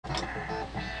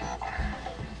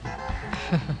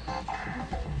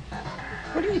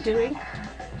What are you doing?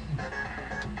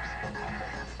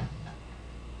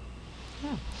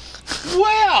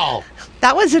 Well,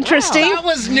 That was interesting. that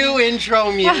was new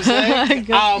intro music.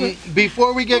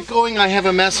 Before we get going, I have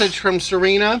a message from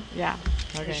Serena. Yeah.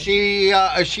 Okay.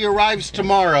 She arrives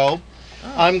tomorrow.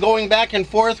 I'm going back and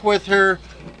forth with her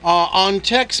on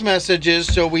text messages,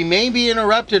 so we may be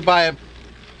interrupted by it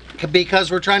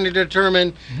because we're trying to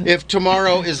determine if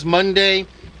tomorrow is Monday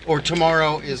or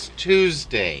tomorrow is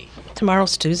Tuesday.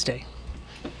 Tomorrow's Tuesday.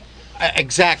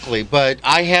 Exactly, but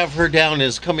I have her down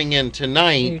as coming in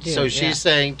tonight, You do, so she's yeah.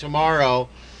 saying tomorrow,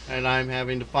 and I'm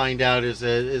having to find out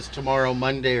is tomorrow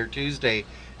Monday or Tuesday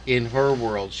in her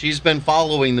world. She's been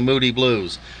following the Moody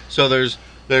Blues, so there's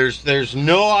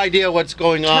no idea what's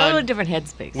going Totally on. different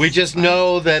headspace. We just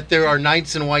know that there are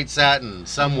nights in white satin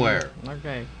somewhere.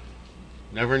 Okay.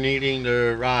 Never needing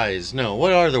to rise. No,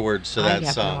 what are the words to I that have no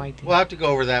song? idea. We'll have to go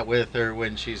over that with her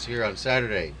when she's here on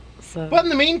Saturday. So. But in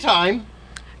the meantime,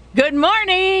 Good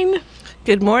morning.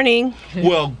 Good morning.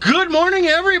 well, good morning,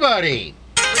 everybody.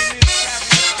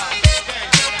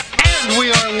 And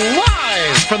we are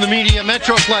live from the Media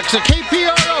Metroplex at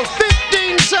KPRO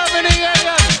 1570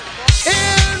 AM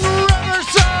in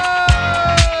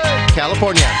Riverside,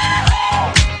 California.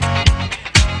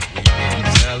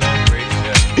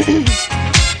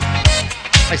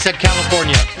 I said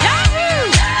California.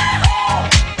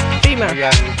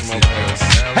 FEMA.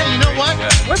 Hey, you know what?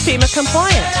 We're FEMA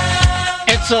compliant.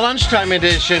 It's the lunchtime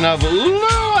edition of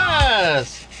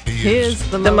Lewis. Here's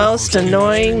The most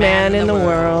annoying man in the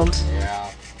world.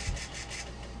 Yeah.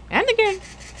 And the gang.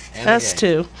 And Us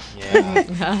again. too.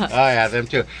 Yeah. Oh, yeah, them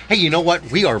too. Hey, you know what?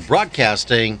 We are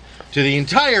broadcasting to the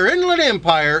entire Inland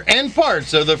Empire and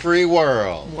parts of the free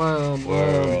world. Whoa,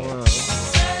 World.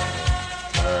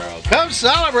 Come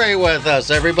celebrate with us,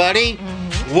 everybody.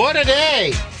 What a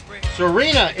day.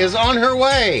 Serena is on her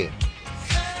way.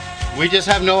 We just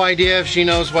have no idea if she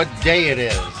knows what day it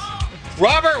is.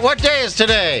 Robert, what day is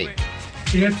today?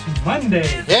 It's Monday.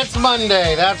 It's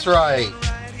Monday, that's right.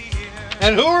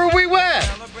 And who are we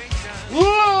with?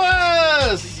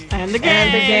 Lewis! And the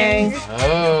gang. And the gang.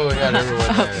 Oh, we got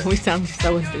everyone there. We sound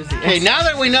so enthusiastic. Okay, now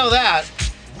that we know that,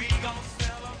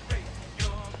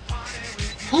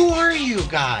 who are you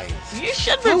guys? You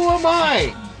should Who am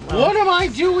I? What am I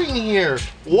doing here?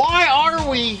 Why are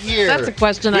we here? That's a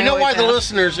question We I know why always the ask.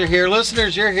 listeners are here.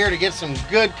 Listeners, you're here to get some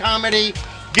good comedy,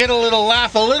 get a little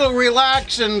laugh, a little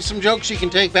relax, and some jokes you can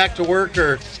take back to work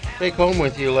or take home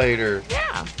with you later.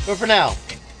 Yeah. But for now,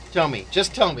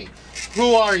 just tell me,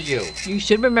 who are you? You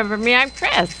should remember me. I'm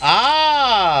Chris.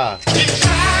 Ah!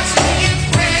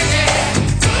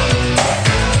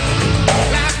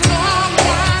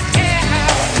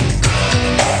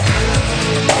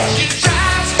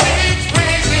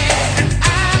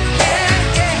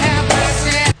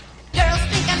 Girls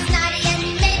think I'm snotty and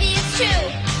maybe it's true.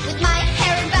 With my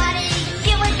hair and body,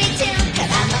 you would be too.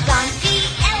 'Cause I'm a blonde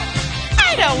BL. I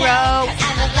don't know. 'Cause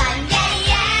I'm a blonde,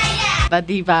 yeah. The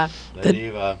diva. The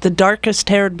diva. The darkest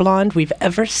haired blonde we've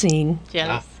ever seen.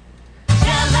 Jealous.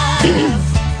 Jealous.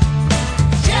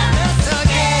 Jealous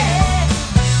again.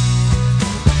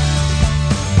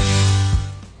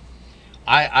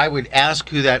 I would ask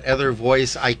who that other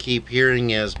voice I keep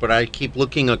hearing is, but I keep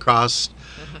looking across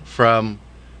from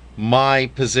my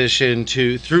position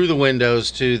through the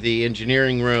windows to the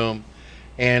engineering room,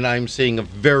 and I'm seeing a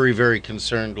very, very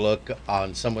concerned look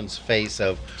on someone's face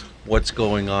of what's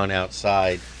going on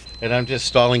outside. And I'm just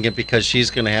stalling it because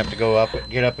she's going to have to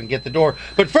get up and get the door.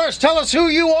 But first, tell us who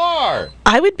you are.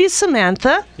 I would be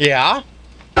Samantha. Yeah?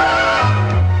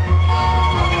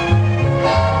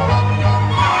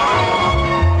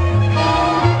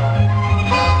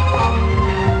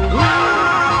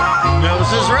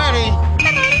 Nose is ready.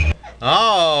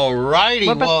 All righty.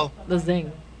 What Well, about the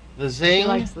zing? the She zing.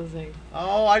 likes the zing.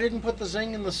 Oh, I didn't put the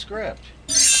zing in the script.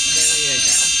 There you go.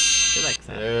 She likes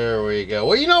that. There we go.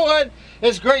 Well, you know what?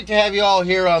 It's great to have you all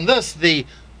here on this, the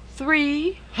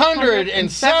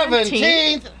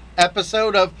 117th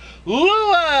episode of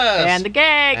Lewis And the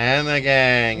gang. and the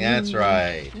gang. That's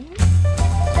right.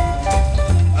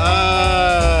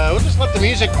 We'll just let the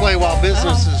music play while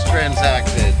business is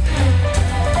transacted.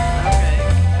 Okay.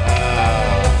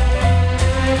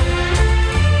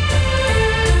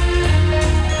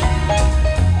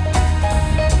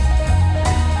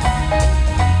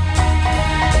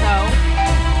 So,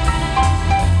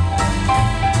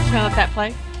 should I let that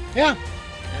play? Yeah.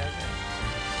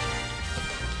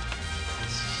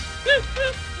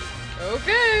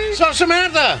 Okay. So,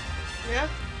 Samantha, Yeah.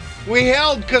 we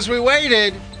held because we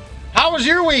waited. How was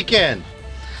your weekend?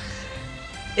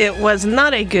 It was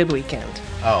not a good weekend.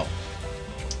 Oh.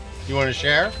 You want to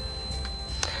share?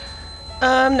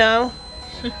 No.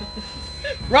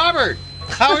 Robert,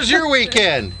 how was your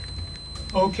weekend?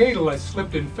 Okay, till I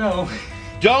slipped and fell.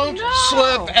 Don't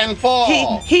slip and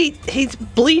fall. He's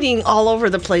bleeding all over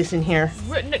the place in here.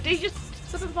 Did you just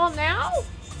slip and fall now?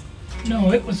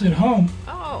 No, it was at home.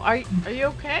 Oh, are you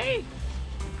okay?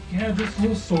 Yeah, just a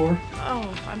little sore.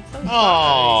 Oh, I'm so sorry.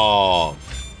 Oh.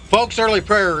 Folks, early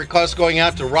prayer request going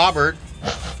out to Robert.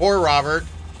 Poor Robert.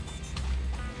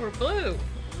 For Blue.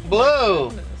 Blue.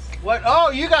 Goodness. What? Oh,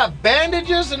 you got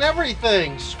bandages and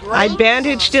everything. Screws? I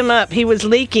bandaged him up. He was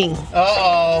leaking.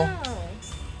 Uh-oh. Oh.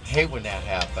 Hate when that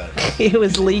happens. He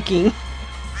was leaking.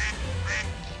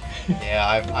 Yeah,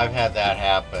 I've had that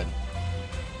happen.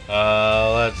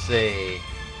 Let's see.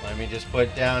 Let me just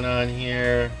put down on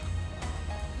here.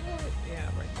 Yeah,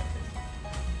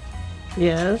 right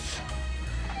Yes.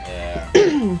 Yeah.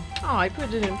 there. Oh, I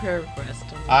put it in prayer request.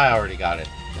 I already got it.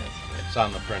 It's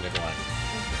on the printed one.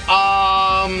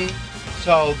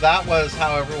 So that was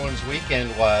how everyone's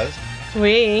weekend was.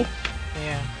 We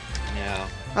Yeah. Yeah.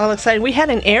 all excited. We had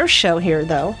an air show here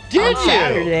though. Did on you?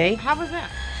 Saturday. How was that?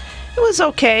 It was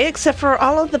okay, except for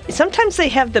all of the. Sometimes they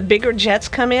have the bigger jets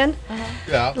come in,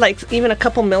 Yeah. like even a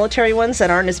couple military ones that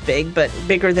aren't as big, but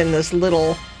bigger than those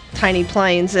little tiny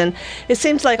planes. And it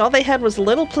seems like all they had was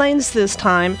little planes this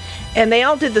time, and they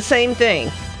all did the same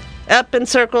thing: up in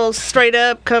circles, straight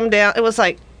up, come down. It was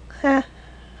like,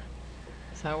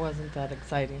 So it wasn't that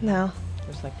exciting. no. It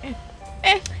was like,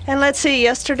 And let's see,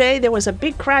 yesterday there was a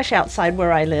big crash outside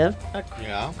where I live.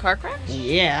 Yeah. car crash?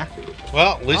 Yeah.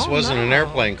 Well, at least it Oh, wasn't an no.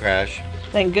 airplane crash.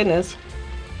 Thank goodness.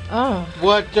 Oh,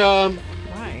 What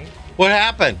right. what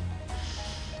happened?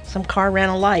 Some car ran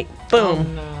a light. Oh,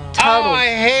 Boom. no. Total. Oh, I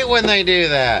hate when they do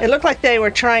that. It looked like they were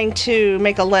trying to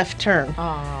make a left turn.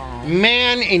 Oh.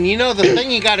 Man, and you know the thing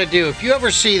you got to do, if you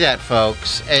ever see that,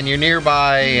 folks, and you're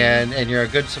nearby and you're a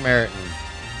good Samaritan,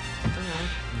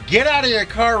 get out of your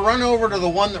car, run over to the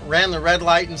one that ran the red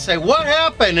light and say, what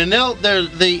happened? And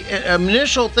the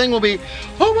initial thing will be,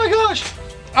 oh my gosh,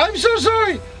 I'm so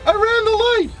sorry. I ran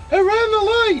the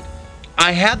light.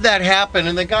 I had that happen,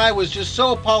 and the guy was just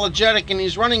so apologetic, and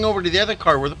he's running over to the other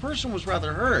car where the person was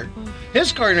rather hurt.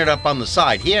 His car ended up on the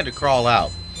side. He had to crawl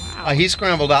out. He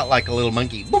scrambled out like a little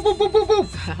monkey. Boop, boop, boop, boop,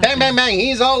 boop. Bang, bang, bang.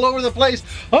 He's all over the place.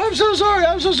 I'm so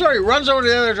sorry. Runs over to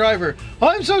the other driver.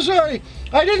 I'm so sorry.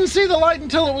 I didn't see the light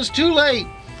until it was too late.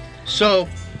 So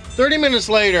 30 minutes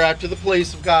later, after the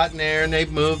police have gotten there and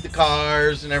they've moved the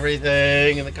cars and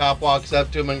everything, and the cop walks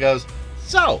up to him and goes,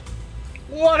 so,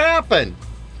 what happened?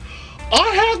 I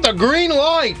had the green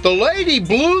light. The lady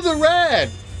blew the red.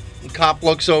 The cop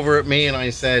looks over at me and I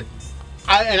said,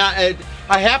 I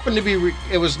happened to be,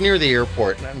 it was near the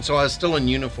airport, and so I was still in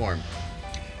uniform.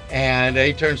 And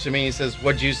he turns to me and he says,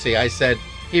 what'd you see? I said,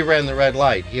 he ran the red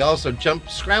light. He also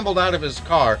scrambled out of his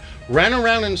car, ran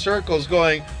around in circles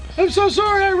going, I'm so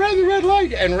sorry, I ran the red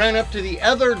light, and ran up to the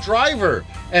other driver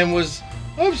and was,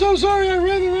 I'm so sorry, I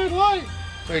ran the red light.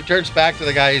 So he turns back to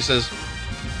the guy, he says,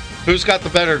 who's got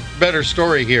the better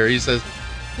story here? He says,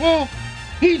 well,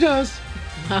 he does.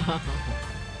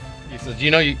 He says,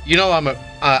 you know I'm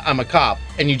a cop,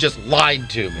 and you just lied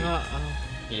to me. Uh-oh.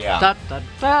 Yeah. Da, da,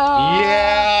 da.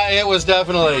 Yeah, it was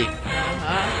definitely. Not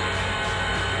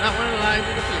one of the lines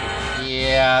of the police.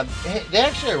 Yeah, they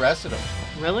actually arrested him.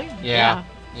 Really? Yeah.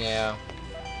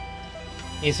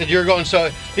 He said,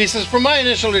 he says, from my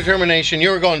initial determination, you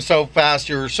were going so fast,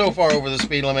 you were so far over the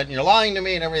speed limit, and you're lying to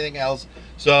me and everything else.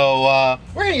 So,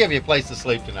 we're going to give you a place to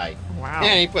sleep tonight. Wow.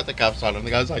 And he put the cuffs on him. The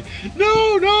guy's like,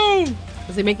 no.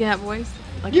 Was he making that voice?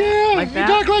 Like Yeah, that? Like you that?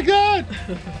 talk like that.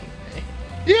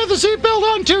 You had the seatbelt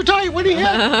on too tight when he hit.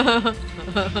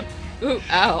 Ooh,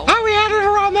 ow. How he had it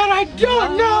around that, I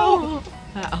don't know.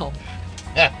 Ow.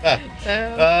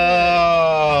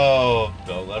 Oh,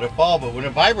 don't let it fall, but when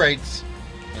it vibrates.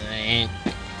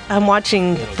 I'm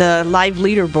watching the live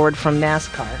leaderboard from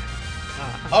NASCAR.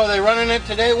 Oh, they running it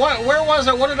today? Where was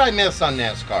it? What did I miss on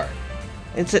NASCAR?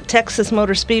 It's at Texas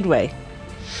Motor Speedway.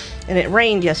 And it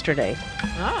rained yesterday.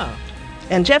 Oh.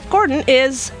 And Jeff Gordon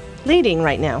is leading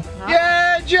right now.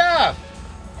 Yeah, Jeff!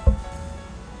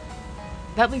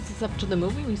 That leads us up to the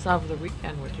movie we saw over the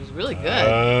weekend, which was really good.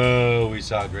 Oh, we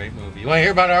saw a great movie. You want to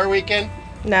hear about our weekend?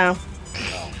 No.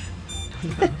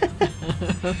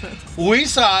 We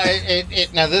saw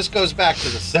it. Now, this goes back to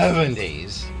the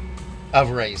 70s of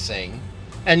racing.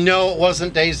 And no, it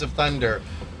wasn't Days of Thunder.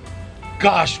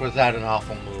 Gosh, was that an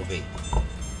awful movie.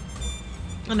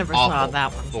 I never Awful. saw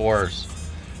that one. The worst.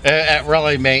 It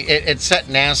really made it set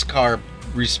NASCAR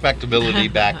respectability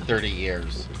back 30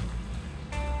 years.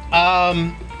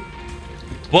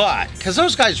 But because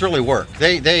those guys really work,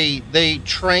 they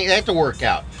train. They have to work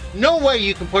out. No way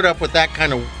you can put up with that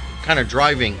kind of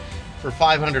driving for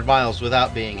 500 miles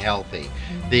without being healthy.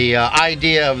 The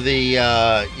idea of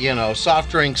the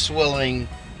soft drink swilling,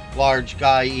 large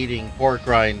guy eating pork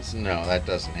rinds, no, that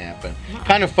doesn't happen.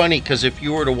 Kind of funny because if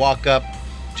you were to walk up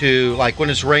to, like, when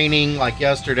it's raining like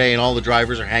yesterday and all the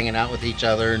drivers are hanging out with each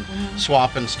other and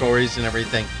swapping stories and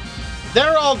everything,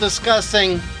 they're all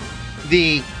discussing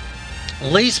the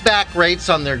leaseback rates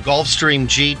on their Gulfstream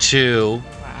G2,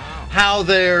 how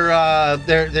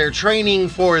they're training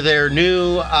for their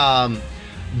new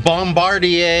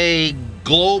Bombardier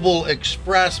Global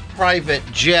Express private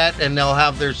jet, and they'll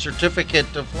have their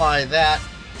certificate to fly that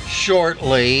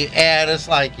shortly. And it's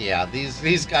like, yeah,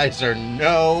 these guys are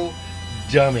no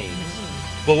dummies.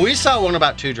 But we saw one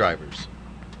about two drivers,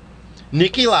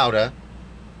 Niki Lauda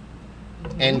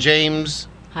and James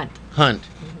Hunt.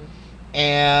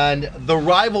 And the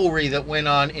rivalry that went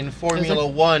on in Formula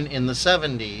One in the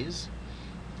 70s.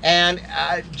 And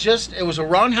it was a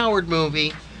Ron Howard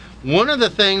movie. One of the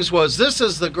things was, this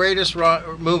is the greatest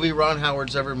movie Ron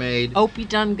Howard's ever made. Opie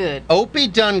Done Good. Opie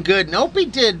Done Good. And Opie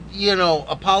did,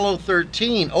 Apollo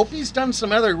 13. Opie's done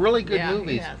some other really good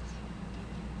movies. Yes.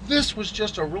 This was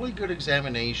just a really good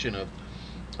examination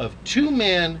of two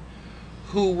men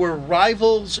who were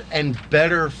rivals and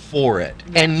better for it,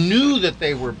 and knew that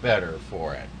they were better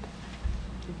for it.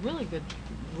 Really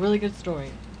good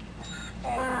story.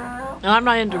 And I'm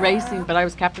not into racing, but I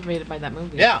was captivated by that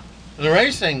movie. Yeah, the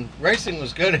racing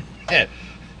was good.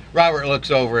 Robert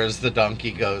looks over as the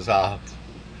donkey goes off.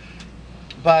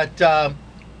 But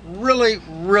really,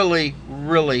 really,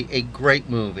 really a great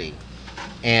movie,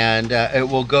 and it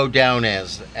will go down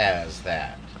as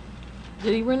that.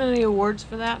 Did he win any awards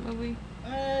for that movie?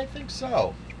 I think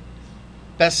so.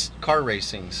 Best car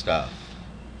racing stuff.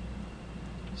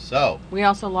 So. We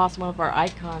also lost one of our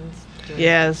icons.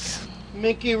 Yes.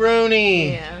 Mickey Rooney.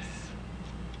 Yes.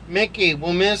 Mickey,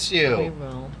 we'll miss you. We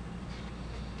will.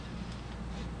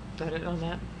 Got it on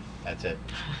that? That's it.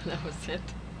 That was it.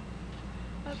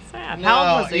 That's sad. No,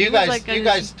 How old was he? you He was guys, like in you his-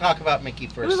 guys talk about Mickey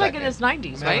for He a was like second. in his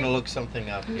 90s, I'm right? having to look something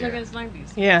up He was here. like in his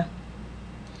 90s. Yeah.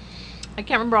 I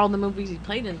can't remember all the movies he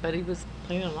played in, but he was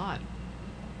playing a lot.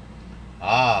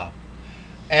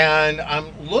 And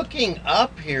I'm looking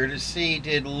up here to see,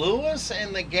 did Lewis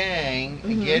and the gang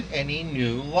get any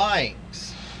new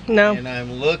likes? No. And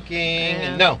I'm looking,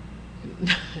 And- no.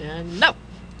 No.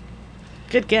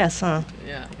 Good guess, huh?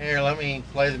 Yeah. Here, let me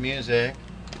play the music.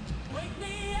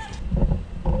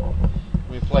 Let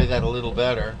me play that a little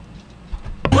better.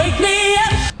 Wake me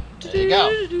up. There you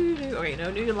go. Okay,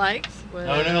 no new likes.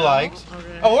 No new likes.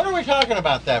 Okay. Oh, what are we talking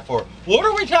about that for? What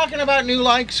are we talking about new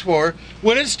likes for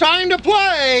when it's time to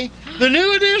play the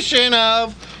new edition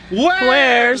of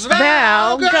Where's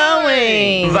Val going?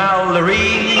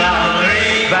 Valerie,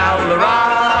 Valerie, Valerie,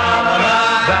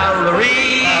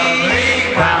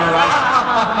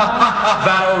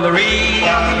 Valerie,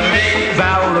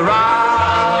 Valerie,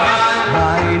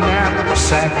 my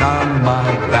knapsack on my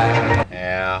back.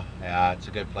 Yeah, it's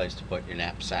a good place to put your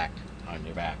knapsack on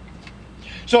your back.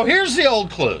 So here's the old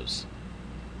clues.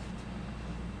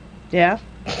 Yeah.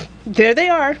 There they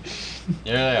are.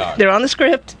 There they are. They're on the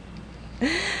script.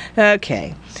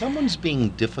 Okay. Someone's being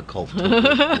difficult.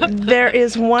 There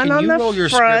is one Can on you roll the your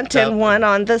front script up and one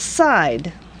on the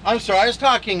side. I'm sorry, I was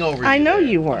talking over you. I know there.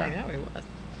 you I were. know he was.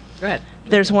 Go ahead.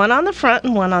 There's one on the front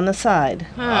and one on the side.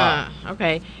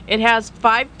 Okay. It has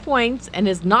 5 points and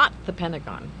is not the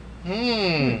Pentagon.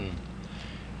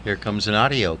 Here comes an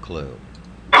audio clue.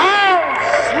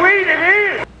 Sweet it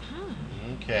is.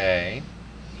 Okay.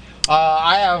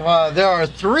 I have, there are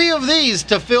 3 of these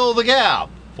to fill the gap.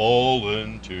 Fall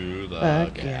into the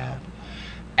gap. Yeah.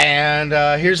 And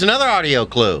here's another audio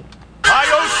clue.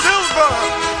 Io Silver,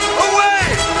 away!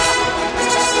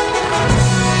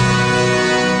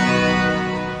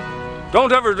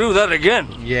 Don't ever do that again.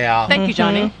 Yeah. Thank you,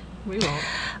 Johnny. We won't.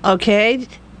 Okay.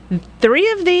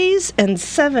 3 of these and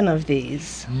 7 of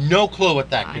these. No clue what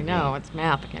that could I know, it's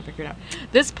math. I can't figure it out.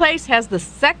 This place has the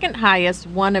second highest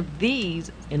one of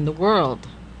these in the world.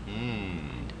 be.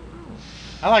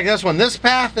 I like this one. This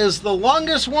path is the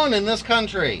longest one in this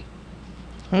country.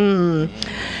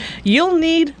 You'll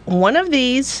need one of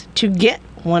these to get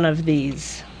one of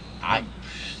these.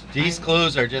 These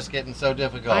clues are just getting so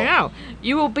difficult. I know.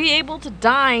 You will be able to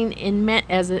dine in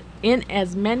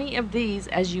as many of these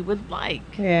as you would like.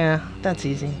 Yeah, that's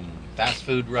easy. Fast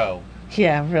food row.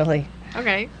 Yeah, really.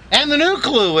 Okay. And the new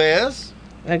clue is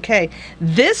Okay.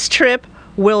 This trip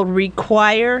will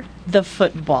require the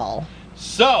football.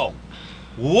 so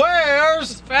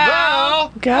Where's Val Val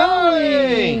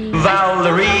going? Valerie,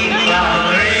 Valerie,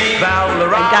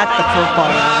 Valerie, I got the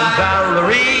football one.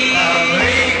 Valerie,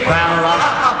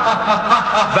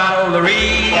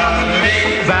 Valerie,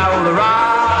 Valerie,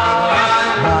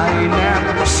 my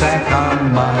knapsack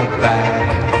on my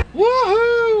back.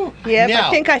 Woohoo! Yep, Now, I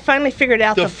think I finally figured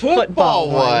out the the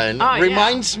football one Oh, yeah.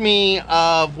 reminds me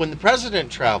of when the president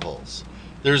travels.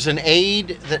 There's an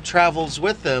aide that travels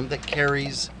with them that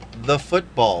carries the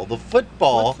football. The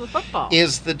football, What's the football?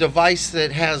 is the device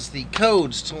that has the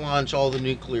codes to launch all the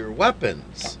nuclear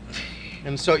weapons.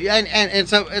 And so, yeah, and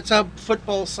it's a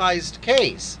football-sized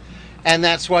case, and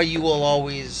that's why you will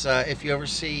always, if you ever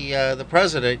see the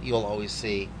president, you'll always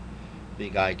see the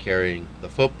guy carrying the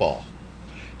football.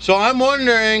 So I'm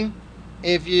wondering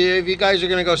if you guys are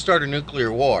going to go start a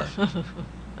nuclear war,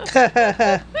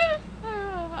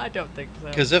 I don't think so.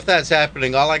 because if that's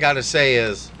happening, all I got to say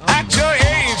is, At your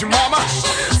age, mama,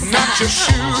 not your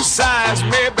shoe size.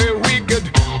 Maybe we could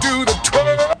do the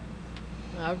twirl.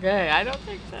 Okay, I don't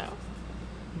think so.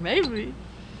 Maybe.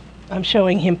 I'm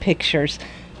showing him pictures.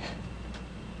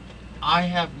 I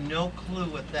have no clue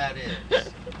what that is.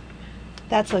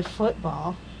 That's a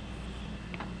football.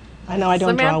 I know I don't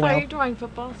Samantha, draw well. are you drawing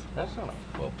footballs? That's not a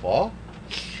football.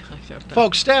 I don't know.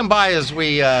 Folks, stand by as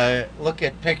we look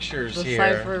at pictures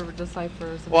here.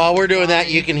 Decipher. some While we're doing that,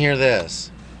 lines. you can hear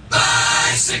this.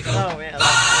 Oh, yeah.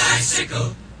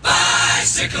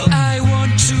 I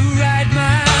want to ride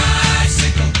my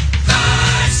bicycle,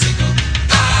 bicycle,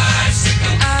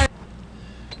 bicycle.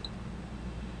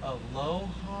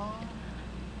 Aloha.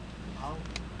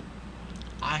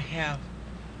 I have.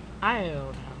 I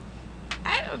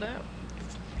don't know.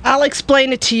 I'll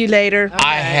explain it to you later.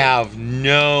 I Okay. have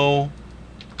no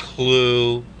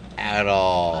clue at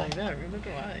all. I know. Look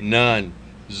at mine. None.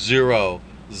 Zero.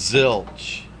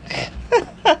 Zilch.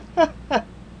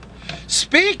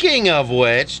 Speaking of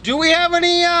which, do we have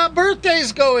any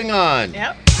birthdays going on?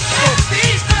 Yep.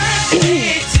 Happy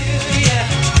birthday to ya.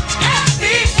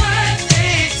 Happy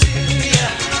birthday to ya.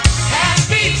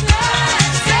 Happy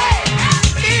birthday.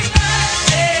 Happy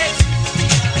birthday.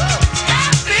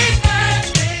 Happy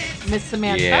birthday. Miss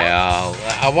Samantha.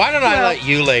 Yeah. Why don't I Well, let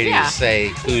you ladies yeah. say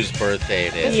whose birthday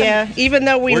it is? Yeah, even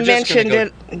though we We're just gonna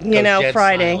mentioned go- it, you know, dead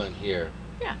Friday. silent here.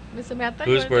 Yeah, Miss Samantha.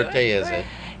 Whose you wanna do birthday is Go it? ahead.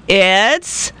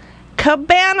 It's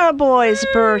Cabana Boy's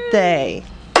birthday.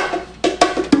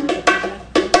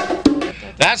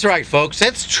 That's right, folks.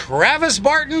 It's Travis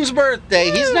Barton's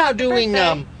birthday. He's now doing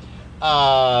birthday.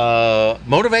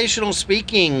 motivational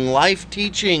speaking, life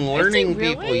teaching, learning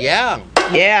really? people. Yeah.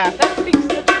 Yeah. That speaks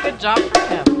such a good job for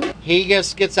him. He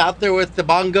just gets out there with the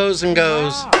bongos and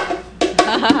goes,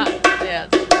 Wow. Yes.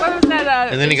 What was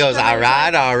that? and then he goes, all instrument?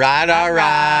 right, all right, all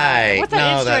right. What's that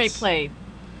No, instrument he that's played?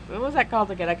 What was that called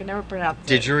again? I can never pronounce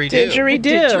it. didgeridoo.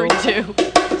 Didgeridoo.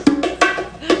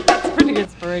 Didgeridoo. That's pretty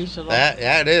inspirational. That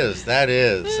is.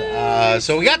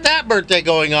 So we got that birthday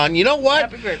going on. You know what?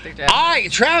 Happy birthday,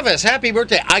 Jeff. Travis, happy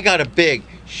birthday. I got a big,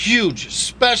 huge,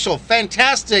 special,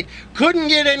 fantastic, couldn't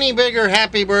get any bigger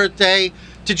happy birthday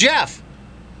to Jeff.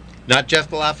 Not Jeff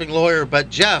the Laughing Lawyer, but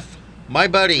Jeff, my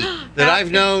buddy that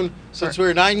I've known since we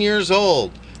were 9 years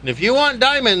old. And if you want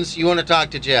diamonds, you want to talk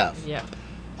to Jeff. Yeah.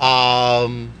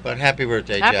 But happy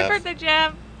birthday, Happy Jeff. birthday,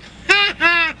 Jeff.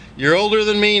 You're older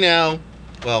than me now.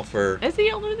 Well, for Is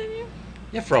he older than you?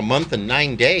 for a month and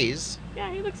 9 days.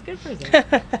 Yeah, he looks good for his age.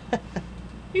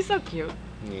 He's so cute.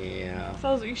 Yeah.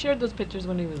 So you shared those pictures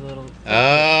when he was little.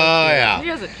 Oh, yeah. He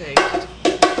hasn't changed.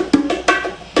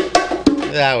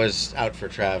 That was out for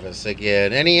Travis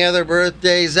again. Any other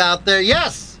birthdays out there?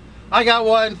 Yes! I got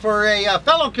one for a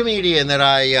fellow comedian that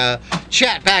I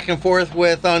chat back and forth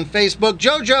with on Facebook.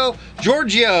 Georgiou,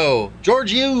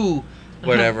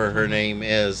 whatever her name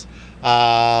is.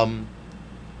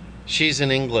 She's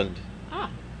in England. Ah.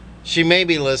 She may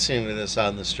be listening to this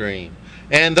on the stream.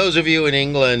 And those of you in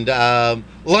England,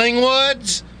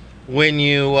 Langwoods, when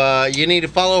you need to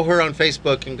follow her on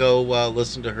Facebook and go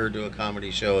listen to her do a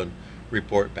comedy show and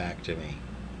report back to me.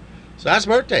 So that's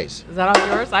birthdays. Is that all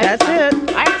yours? I have That's some.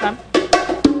 it. I have some.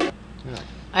 Yeah.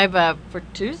 I have for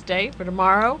Tuesday, for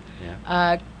tomorrow,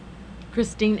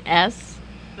 Christine S.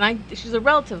 And she's a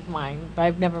relative of mine, but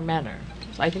I've never met her.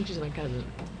 So I think she's my cousin.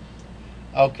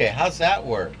 Okay, how's that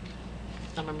work?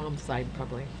 On my mom's side,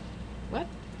 probably. What?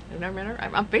 I've never met her?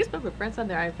 I'm on Facebook with friends on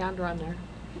there. I found her on there.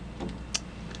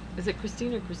 Is it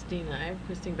Christine or Christina? I have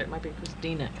Christine, but it might be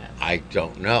Christina S. I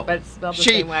don't know. But it's spelled the She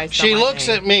same way I spell she my looks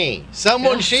name. at me.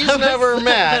 Someone she's never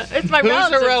met. It's my Who's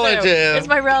relative. a relative? Too. It's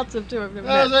my relative too. I've never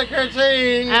How's met. it,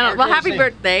 Christine? I don't, well, happy Christine.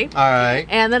 birthday. All right.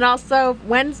 And then also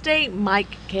Wednesday,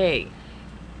 Mike K. I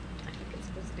think it's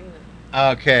Christina.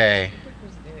 Okay.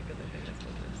 Christina, 'cause I think that's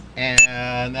what it is.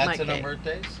 And that's Mike it on K.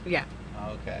 birthdays? Yeah,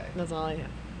 Okay. that's all I have.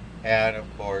 And of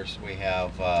course, we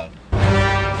have You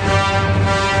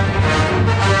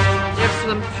have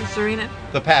some for Serena?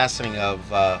 the passing of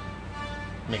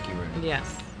Mickey Rooney. Yes.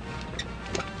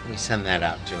 We send that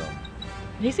out to him.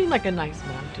 He seemed like a nice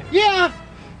man, too. Yeah,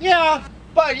 yeah.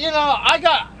 But, you know, I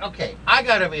got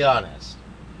to be honest.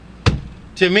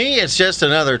 To me, it's just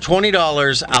another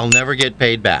 $20 I'll never get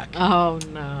paid back. Oh,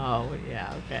 no.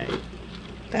 Yeah, okay.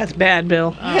 That's bad,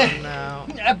 Bill. Oh, no.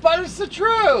 But it's the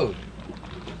truth.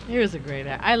 He was a great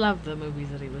actor. I love the movies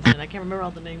that he was in. I can't remember all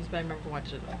the names, but I remember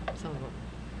watching some of them.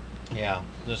 Yeah,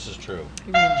 this is true.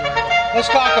 He was enjoyable. Let's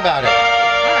talk about it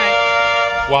All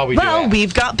right. while we do Well, that.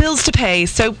 we've got bills to pay,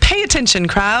 so pay attention,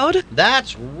 crowd.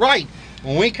 That's right.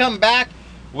 When we come back,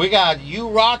 we got You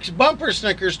Rocks Bumper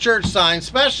Snickers Church Sign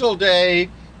Special Day.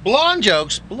 Blonde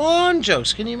jokes. Blonde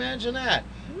jokes. Can you imagine that?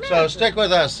 So stick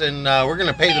with us, and we're going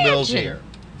to pay the bills here.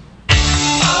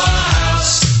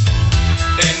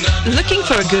 Looking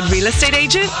for a good real estate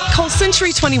agent? Call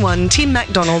Century 21 Team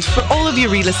MacDonald for all of your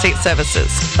real estate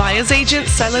services. Buyer's agent,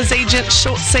 seller's agent,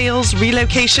 short sales,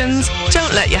 relocations.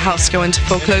 Don't let your house go into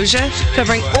foreclosure.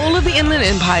 Covering all of the Inland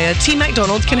Empire, Team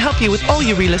MacDonald can help you with all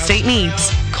your real estate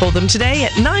needs. Call them today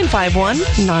at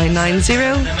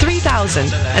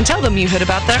 951-990-3000 and tell them you heard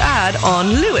about their ad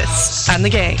on Lewis and the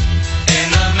Gang.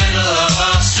 In the middle of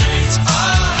our streets,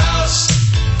 our house.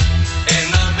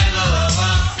 In the middle of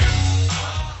our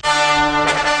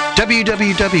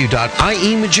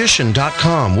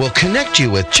www.iemagician.com will connect you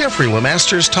with Jeffrey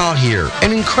Lemasters Tahir,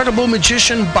 an incredible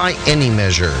magician by any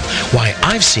measure. Why,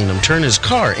 I've seen him turn his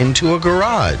car into a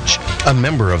garage. A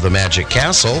member of the Magic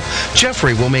Castle,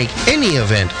 Jeffrey will make any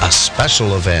event a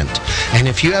special event. And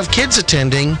if you have kids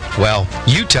attending, well,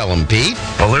 you tell them, Pete.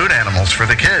 Balloon animals for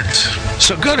the kids.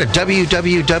 So go to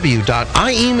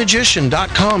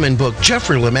www.iemagician.com and book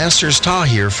Jeffrey Lemasters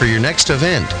Tahir for your next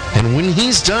event. And when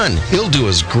he's done, he'll do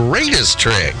his greatest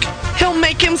trick. He'll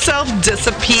make himself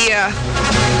disappear.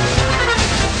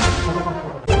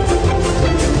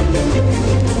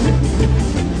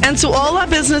 And to all our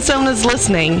business owners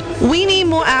listening, we need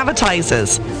more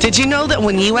advertisers. Did you know that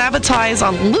when you advertise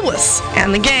on Lewis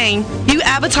and the Gang, you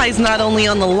advertise not only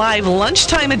on the live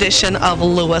lunchtime edition of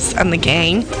Lewis and the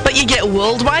Gang, but you get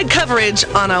worldwide coverage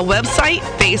on our website,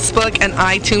 Facebook, and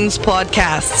iTunes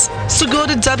podcasts. So go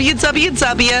to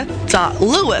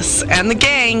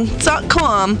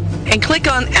www.lewisandthegang.com and click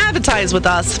on Advertise with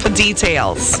Us for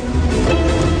details.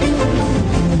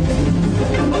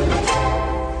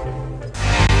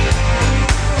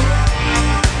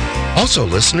 Also,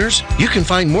 listeners, you can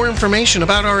find more information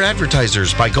about our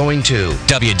advertisers by going to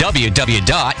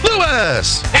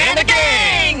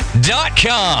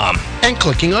www.lewisandthegang.com and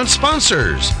clicking on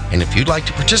sponsors. And if you'd like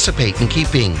to participate in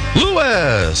keeping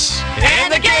Lewis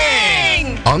and the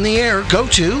Gang on the air, go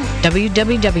to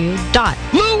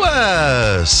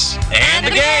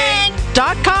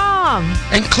www.lewisandthegang.com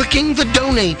and clicking the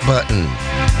donate button.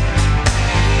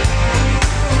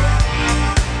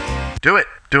 Do it.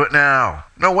 Do it now.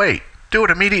 No, wait. Do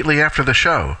it immediately after the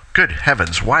show. Good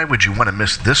heavens, why would you want to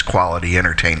miss this quality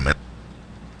entertainment?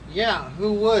 Yeah,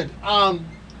 who would?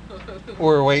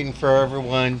 We're waiting for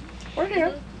everyone. We're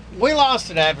here. We lost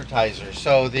an advertiser,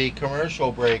 so the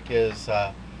commercial break is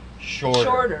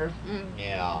shorter.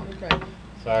 Yeah. Okay.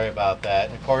 Sorry about that.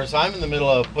 And of course, I'm in the middle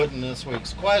of putting this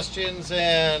week's questions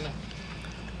in.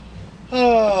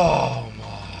 Oh,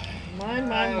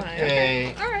 My.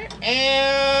 Okay. All right.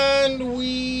 And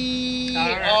we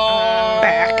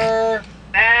are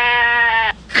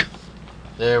back.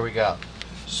 There we go.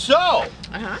 So,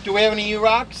 do we have any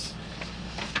U-Rocks?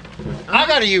 I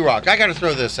got a U-Rock. I got to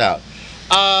throw this out.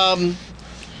 I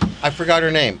forgot her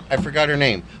name.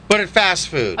 But at fast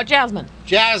food. Oh, Jasmine.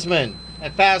 Jasmine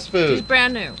at fast food. She's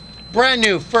brand new. Brand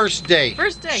new, first date.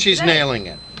 First date. She's today. nailing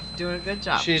it. Doing a good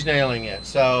job. She's nailing it.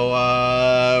 So,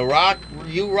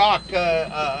 you rock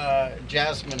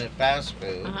Jasmine at fast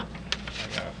food. I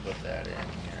gotta put that in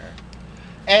here.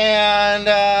 And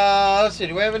let's see,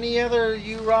 do we have any other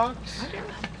U-Rocks?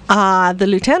 The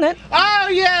lieutenant. Oh,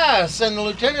 yes, and the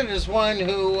lieutenant is one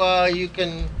who you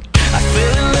can. I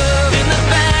fell in love in the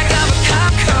back of a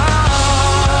cop car.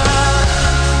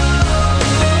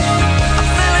 I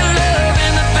fell in love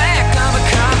in the back of a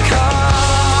cop car.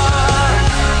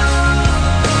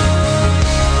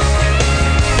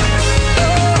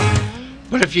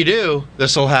 But if you do,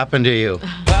 this will happen to you.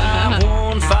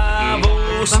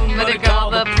 5150, somebody call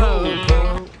the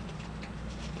po-po.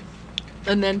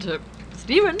 And then to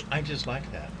Steven. I just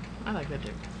like that. I like that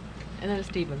too. And then to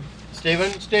Steven.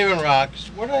 Steven rocks.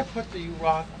 Where did I put the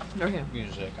U-Rock? Or him.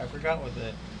 music. I forgot what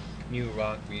the new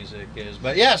rock music is.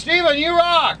 But yeah, Steven, you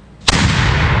rock!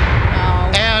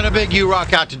 Oh. And a big you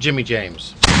rock out to Jimmy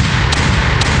James.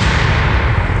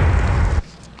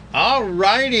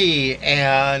 Alrighty,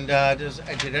 and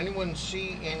did anyone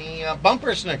see any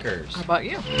bumper Snickers? How about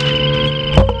you?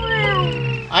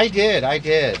 I did.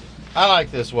 I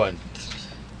like this one.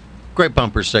 Great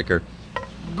bumper sticker.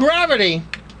 Gravity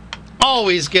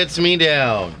always gets me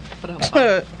down.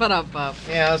 Ba-dum-bum.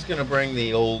 Yeah, I was going to bring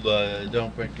the old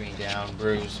Don't Break Me Down,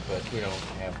 Bruce, but we don't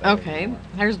have that Okay, anymore.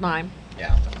 here's mine.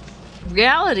 Yeah.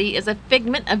 Reality is a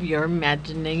figment of your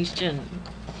imagination.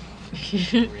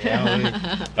 Reality.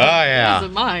 Oh, yeah. This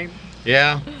is mine.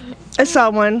 Yeah. I saw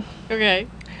one. Okay.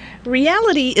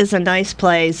 Reality is a nice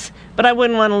place, but I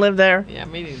wouldn't want to live there. Yeah,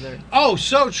 me neither. Oh,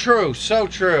 so true. So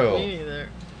true. Me neither.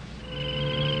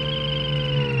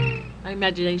 My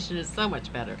imagination is so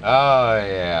much better. Oh,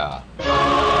 yeah.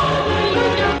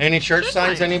 Any church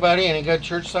signs, anybody? Any good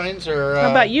church signs? Or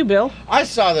How about you, Bill? I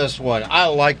saw this one. I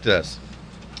like this.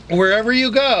 Wherever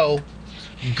you go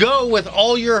with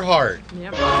all your heart.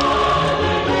 Yep.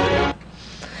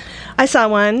 I saw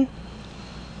one.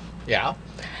 Yeah.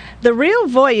 The real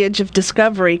voyage of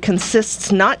discovery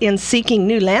consists not in seeking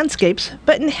new landscapes,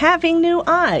 but in having new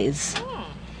eyes.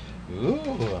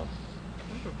 Ooh.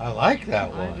 I like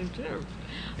that I one. do too.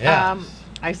 Yeah.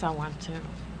 I saw one too.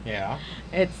 Yeah.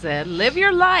 It said, live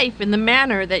your life in the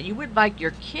manner that you would like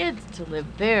your kids to live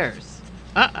theirs.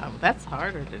 Uh-oh, that's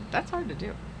hard to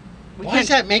do. We Why does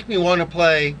that make me want to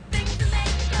play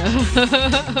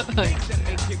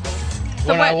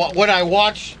when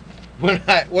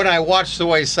I watch the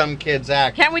way some kids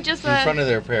act Can't we just in front of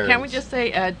their parents? Can't we just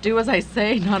say, do as I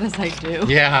say, not as I do?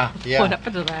 Yeah. What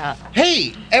happened to that?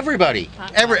 Hey, everybody,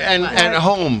 and at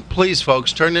home, please,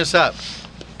 folks, turn this up.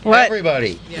 What?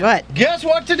 Everybody, What? guess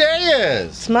what today is?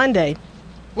 It's Monday.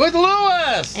 With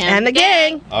Lewis. And the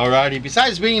gang. Alrighty,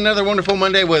 besides being another wonderful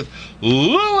Monday with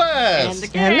Lewis.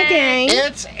 And the gang.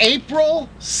 It's April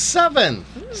 7th.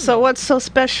 So what's so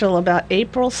special about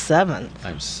April 7th?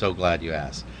 I'm so glad you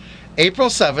asked. April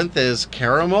 7th is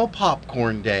Caramel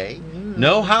Popcorn Day,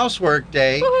 No Housework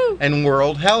Day, and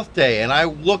World Health Day. And I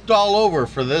looked all over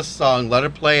for this song. Let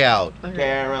it play out.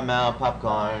 Caramel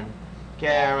popcorn,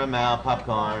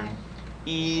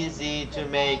 easy to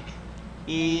make,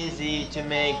 easy to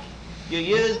make. You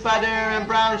use butter and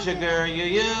brown sugar, you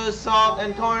use salt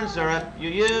and corn syrup, you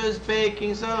use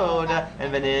baking soda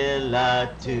and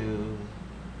vanilla too.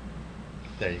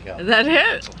 There you go. Is that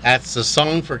it? That's the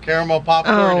song for caramel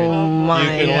popcorn. Oh, and my.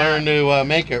 You can learn to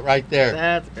make it right there.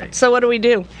 That's great. So what do we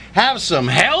do? Have some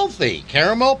healthy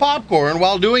caramel popcorn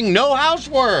while doing no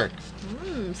housework.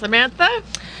 Samantha,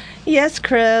 Yes,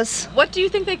 Chris. what do you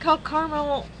think they call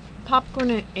caramel popcorn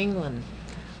in England?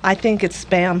 I think it's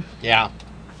spam. Yeah.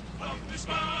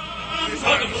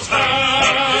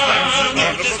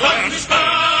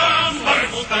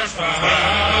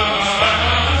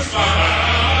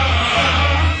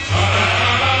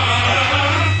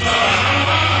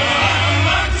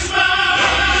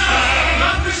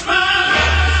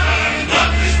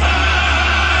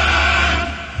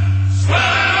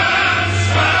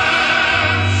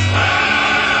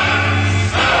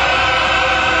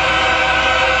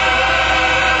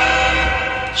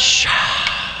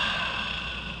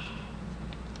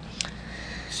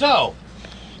 So,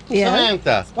 Yeah.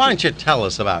 Samantha, why don't you tell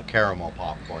us about Caramel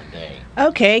Popcorn Day?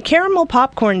 Okay, Caramel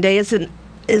Popcorn Day is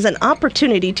an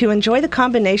opportunity to enjoy the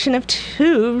combination of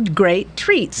two great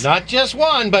treats. Not just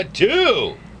one, but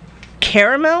two.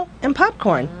 Caramel and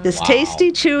popcorn. This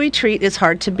tasty, chewy treat is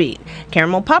hard to beat.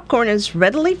 Caramel popcorn is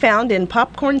readily found in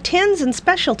popcorn tins and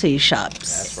specialty shops.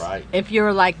 That's right. If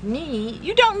you're like me,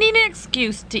 you don't need an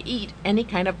excuse to eat any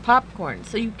kind of popcorn,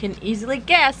 so you can easily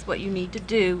guess what you need to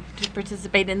do to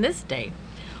participate in this day.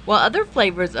 While other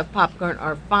flavors of popcorn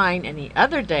are fine any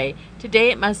other day, today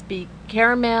it must be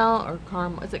caramel or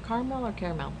caramel. Is it caramel or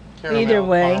caramel? Either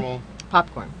way. Caramel.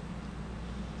 Popcorn.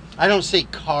 I don't see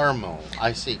caramel.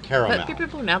 I see caramel. But people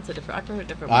pronounce it different. I've heard it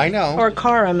different. I know. Or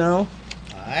caramel.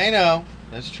 I know.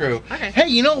 That's true. Okay. Hey,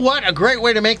 you know what? A great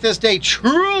way to make this day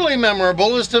truly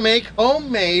memorable is to make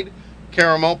homemade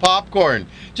caramel popcorn.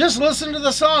 Just listen to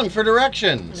the song for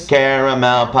directions.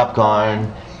 Caramel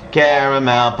popcorn,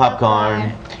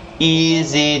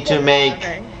 easy to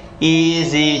make,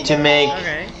 easy to make.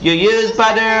 You use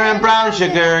butter and brown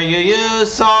sugar, you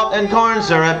use salt and corn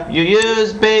syrup, you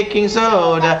use baking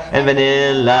soda and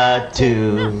vanilla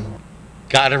too.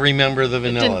 Gotta remember the It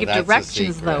vanilla. didn't give That's the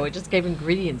directions, secret. though. It just gave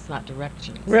ingredients, not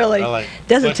directions. Really? Really?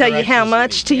 Doesn't What tell you how directions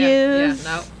much to use.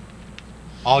 Yeah, no.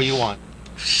 All you want.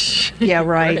 Yeah,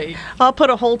 right. Right. I'll put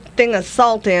a whole thing of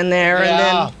salt in there Yeah. and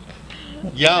then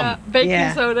Yum. Yum. Baking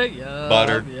Yeah. soda. Yum.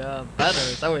 Butter. Yeah. Butter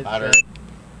is always Butter. good.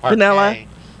 Parquet. Vanilla. Did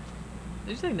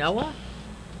you say Noah?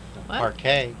 What?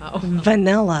 Parquet. Oh.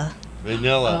 Vanilla.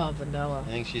 Vanilla. Oh, vanilla.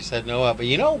 I think she said Noah. But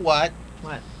you know what?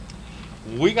 What?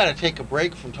 We got to take a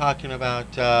break from talking about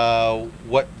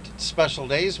what special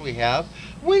days we have.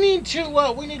 We need to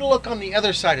look on the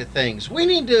other side of things. We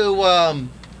need to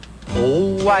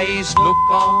always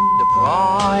look on the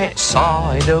bright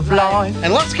side of life.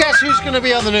 And let's guess who's going to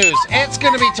be on the news. It's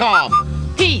going to be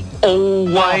Tom. Pete.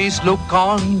 Always look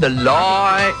on the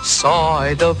light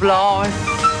side of life.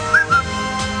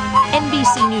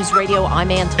 NBC News Radio, I'm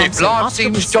Ann Thompson. life Oscar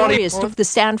seems jolly- Pistorius took the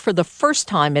stand for the first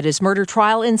time at his murder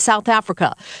trial in South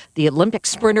Africa. The Olympic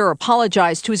sprinter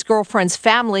apologized to his girlfriend's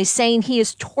family, saying he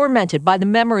is tormented by the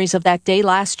memories of that day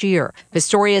last year.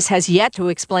 Pistorius has yet to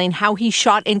explain how he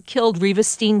shot and killed Reva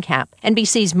Steenkamp.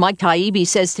 NBC's Mike Taibbi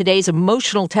says today's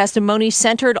emotional testimony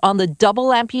centered on the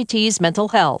double amputee's mental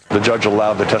health. The judge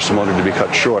allowed the testimony to be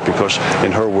cut short because,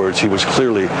 in her words, he was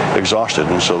clearly exhausted,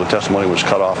 and so the testimony was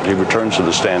cut off. He returns to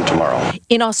the stand tomorrow.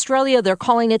 In Australia, they're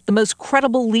calling it the most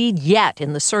credible lead yet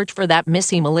in the search for that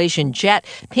missing Malaysian jet.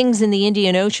 Pings in the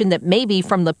Indian Ocean that may be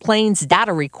from the plane's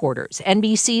data recorders.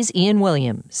 NBC's Ian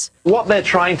Williams. What they're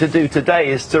trying to do today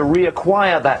is to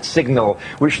reacquire that signal,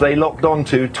 which they locked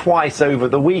onto twice over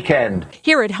the weekend.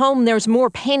 Here at home, there's more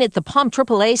pain at the pump.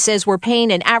 AAA says we're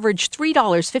paying an average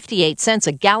 $3.58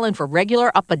 a gallon for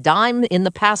regular, up a dime in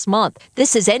the past month.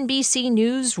 This is NBC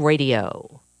News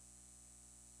Radio.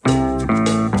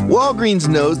 Walgreens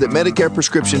knows that Medicare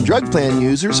prescription drug plan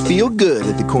users feel good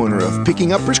at the corner of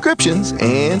picking up prescriptions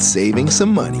and saving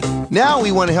some money. Now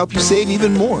we want to help you save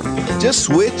even more. Just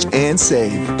switch and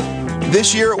save.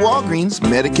 This year at Walgreens,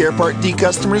 Medicare Part D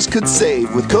customers could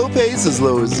save with copays as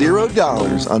low as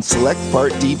 $0 on select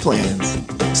Part D plans.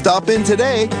 Stop in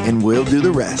today and we'll do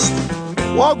the rest.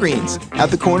 Walgreens, at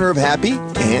the corner of happy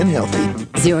and healthy.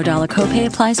 $0 copay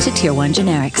applies to Tier 1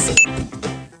 generics.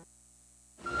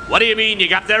 What do you mean you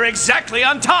got there exactly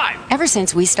on time? Ever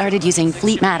since we started using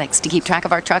Fleetmatics to keep track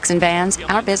of our trucks and vans,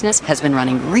 our business has been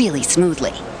running really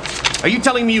smoothly. Are you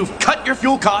telling me you've cut your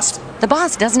fuel cost? The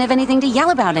boss doesn't have anything to yell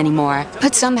about anymore,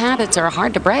 but some habits are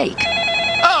hard to break.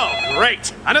 Oh,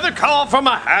 great. Another call from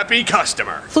a happy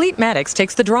customer. Fleetmatics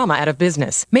takes the drama out of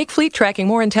business. Make fleet tracking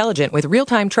more intelligent with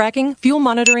real-time tracking, fuel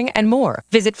monitoring, and more.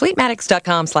 Visit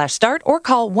fleetmatics.com/start or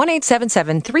call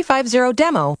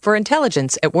 1-877-350-DEMO for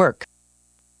intelligence at work.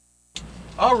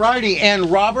 All righty, and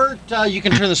Robert, you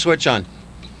can turn the switch on.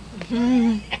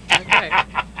 Okay.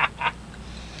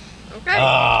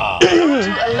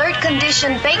 Alert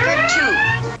condition Baker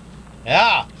 2.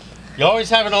 Yeah. You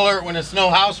always have an alert when it's no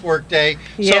housework day.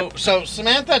 Yep. So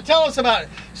Samantha, tell us about it.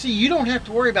 See, you don't have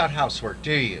to worry about housework,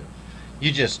 do you?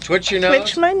 You just twitch your nose.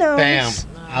 Twitch my nose. Bam.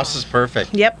 House is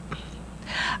perfect. Yep.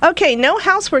 Okay, no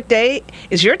housework day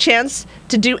is your chance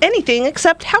to do anything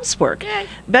except housework. Yay.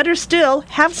 Better still,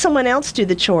 have someone else do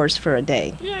the chores for a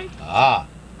day. Yay. Ah.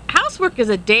 Housework is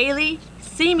a daily,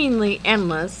 seemingly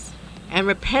endless, and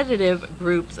repetitive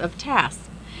groups of tasks.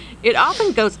 It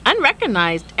often goes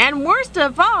unrecognized, and worst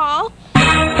of all,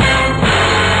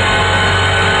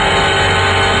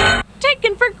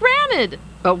 taken for granted.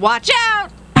 But watch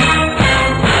out!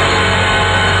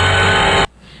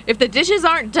 If the dishes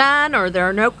aren't done or there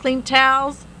are no clean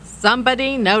towels,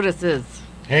 somebody notices.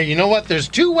 Hey, you know what? There's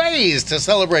two ways to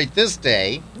celebrate this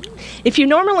day. If you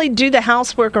normally do the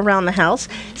housework around the house,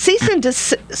 cease and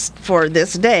desist for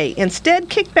this day. Instead,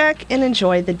 kick back and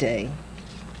enjoy the day.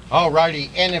 Alrighty,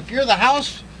 and if you're the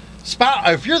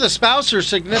spouse or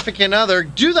significant other,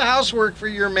 do the housework for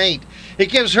your mate. It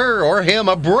gives her or him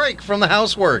a break from the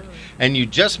housework, and you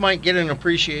just might get an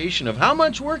appreciation of how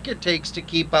much work it takes to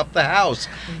keep up the house.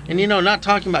 And you know, not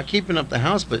talking about keeping up the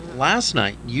house, but last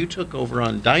night you took over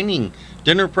on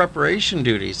dinner preparation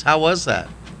duties. How was that?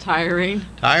 Tiring.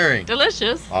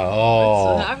 Delicious.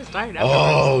 Oh. I was tired afterwards.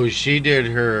 Oh, she did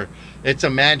her. It's a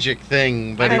magic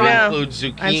thing, but I it know. includes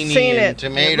I've zucchini seen and it.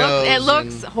 tomatoes. It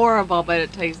looks horrible, but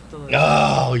it tastes delicious.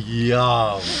 Oh,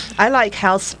 yum. I like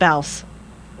house spouse.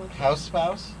 House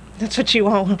spouse? That's what you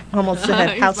almost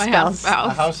said, He's house my spouse. A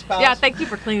house spouse? Yeah, thank you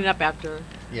for cleaning up after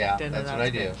Yeah, dinner. that's what I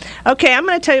do. Okay, I'm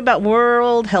going to tell you about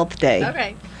World Health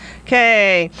Day.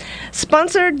 Okay.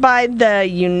 Sponsored by the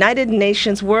United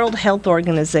Nations World Health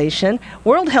Organization,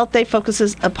 World Health Day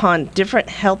focuses upon different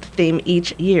health theme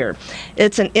each year.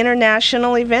 It's an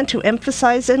international event to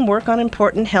emphasize and work on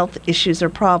important health issues or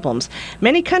problems.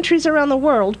 Many countries around the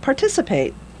world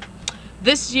participate.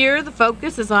 This year, the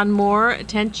focus is on more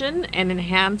attention and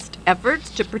enhanced efforts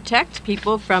to protect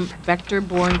people from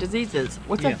vector-borne diseases.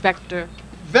 What's a vector?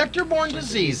 vector-borne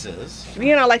diseases.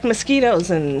 You know, like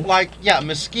mosquitoes and...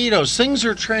 Mosquitoes. Things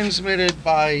are transmitted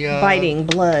by... biting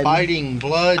blood.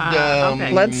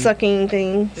 Okay. Blood-sucking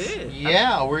things.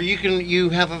 Yeah, where you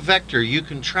have a vector. You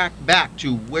can track back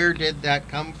to where did that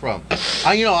come from.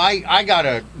 I got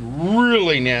a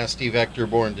really nasty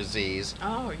vector-borne disease.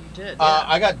 Oh, you did.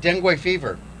 I got dengue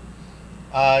fever.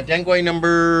 Dengue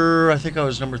number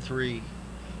 3.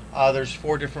 There's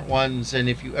 4 different ones, and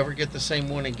if you ever get the same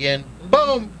one again,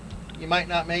 boom, you might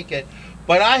not make it.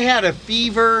 But I had a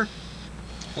fever.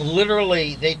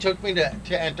 Literally, they took me to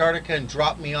Antarctica and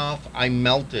dropped me off. I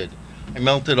melted. I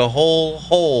melted a whole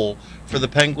hole for the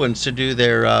penguins to do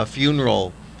their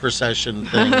funeral procession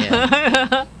thing in.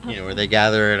 Where they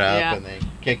gather it up and they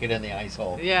kick it in the ice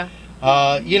hole. Yeah.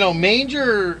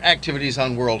 Major activities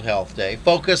on World Health Day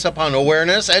focus upon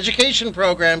awareness, education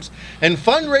programs, and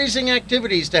fundraising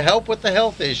activities to help with the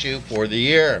health issue for the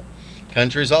year.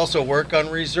 Countries also work on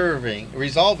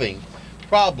resolving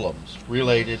problems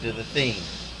related to the theme.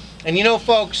 And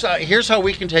folks, here's how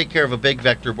we can take care of a big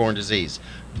vector-borne disease.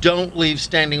 Don't leave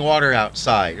standing water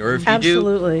outside, or if you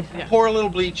do, pour a little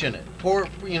bleach in it.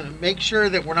 Make sure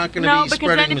that we're not going to be spreading mosquitoes. No,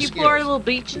 because then if you pour a little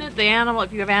bleach in it,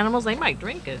 if you have animals, they might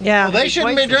drink it. Yeah. Well, they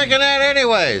shouldn't be drinking that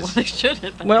anyways. Well, they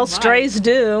shouldn't. Well, strays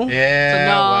do. Yeah,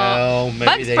 well,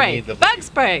 maybe they need the bug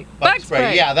spray. Bug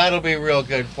spray. Yeah, that'll be real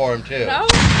good for them, too. No.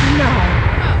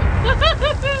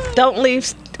 Don't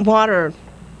leave water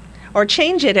or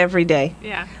change it every day.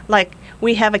 Yeah. Like,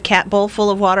 we have a cat bowl full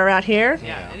of water out here.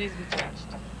 Yeah, it needs to be changed.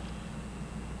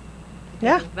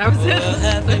 Yeah. That was it.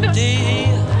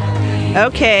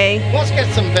 Okay. Let's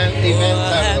get some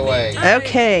events out of the way.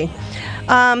 Okay.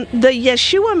 The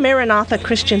Yeshua Maranatha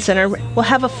Christian Center will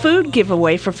have a food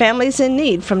giveaway for families in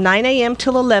need from 9 a.m.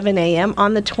 till 11 a.m.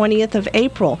 on the 20th of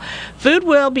April. Food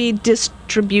will be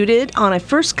distributed on a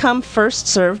first-come,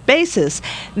 first-served basis.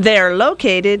 They're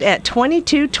located at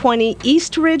 2220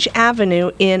 East Ridge Avenue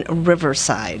in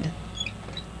Riverside.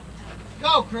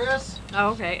 Go, Chris.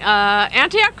 Okay.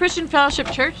 Antioch Christian Fellowship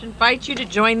Church invites you to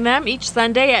join them each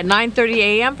Sunday at 9:30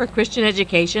 a.m. for Christian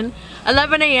education,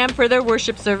 11 a.m. for their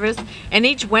worship service, and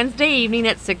each Wednesday evening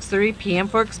at 6:30 p.m.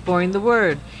 for Exploring the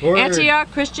Word.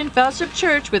 Antioch Christian Fellowship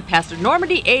Church with Pastor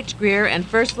Normandy H. Greer and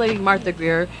First Lady Martha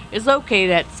Greer is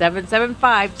located at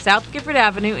 775 South Gifford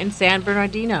Avenue in San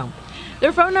Bernardino.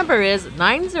 Their phone number is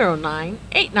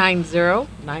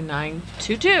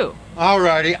 909-890-9922.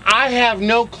 Alrighty, I have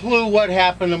no clue what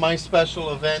happened to my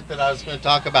special event that I was going to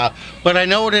talk about, but I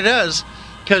know what it is,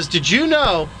 because did you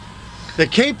know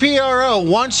that KPRO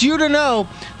wants you to know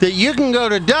that you can go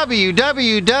to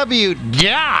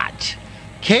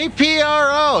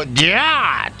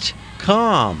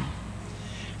www.kpro.com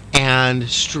and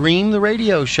stream the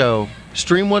radio show.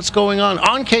 Stream what's going on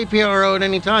KPRO at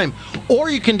any time. Or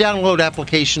you can download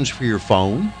applications for your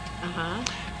phone.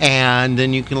 And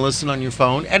then you can listen on your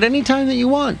phone at any time that you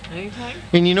want. Anytime.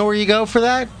 And you know where you go for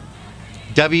that?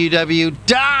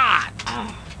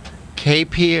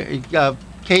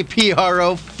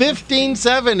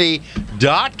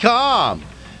 www.kpro1570.com.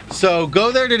 So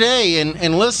go there today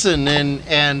and listen.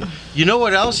 And you know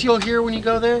what else you'll hear when you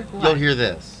go there? What? You'll hear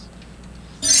this.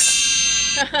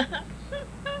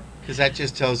 Because that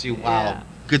just tells you, wow,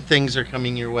 good things are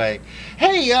coming your way.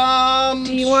 Hey,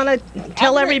 do you want to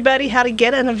tell everybody how to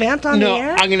get an event on the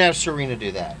air? No, I'm going to have Serena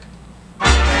do that.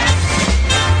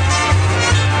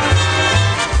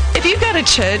 If you've got a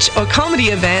church or comedy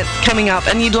event coming up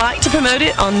and you'd like to promote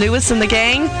it on Lewis and the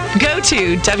Gang, go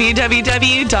to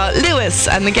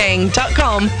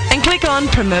www.lewisandthegang.com and click on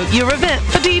Promote Your Event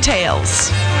for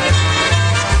details.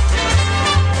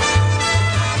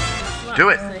 Do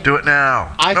it. Do it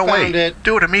now. I no, found wait. it.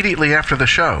 Do it immediately after the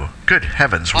show. Good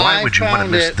heavens, why would you want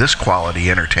to miss this quality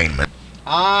entertainment?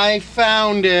 I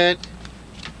found it.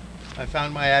 I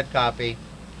found my ad copy.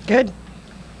 Good.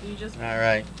 All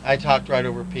right. I talked right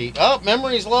over Pete. Oh,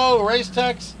 memory's low. Erase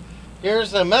text.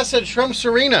 Here's a message from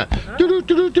Serena.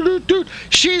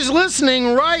 She's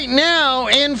listening right now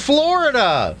in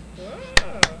Florida.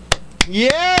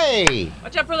 Yay!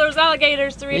 Watch out for those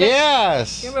alligators, Serena.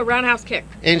 Yes. Give them a roundhouse kick.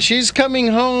 And she's coming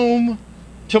home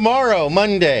tomorrow,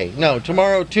 Monday. No,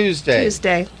 tomorrow, Tuesday.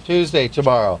 Tuesday,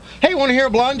 tomorrow. Hey, want to hear a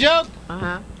blonde joke?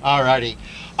 Uh-huh. All righty.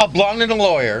 A blonde and a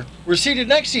lawyer were seated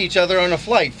next to each other on a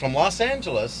flight from Los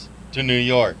Angeles to New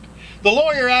York. The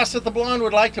lawyer asked if the blonde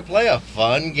would like to play a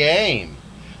fun game.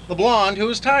 The blonde, who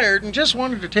was tired and just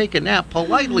wanted to take a nap,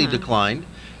 politely declined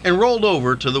and rolled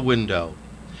over to the window.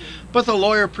 But the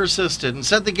lawyer persisted and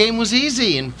said the game was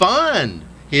easy and fun.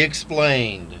 He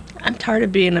explained. I'm tired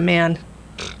of being a man.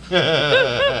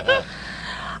 Wait.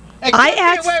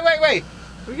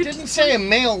 You didn't say a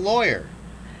male lawyer.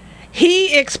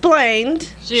 He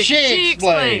explained. She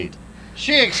explained.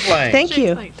 She explained. Thank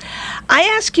you. I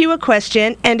ask you a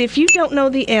question, and if you don't know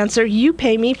the answer, you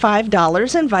pay me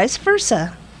 $5 and vice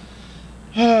versa.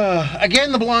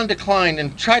 Again, the blonde declined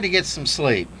and tried to get some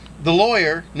sleep. The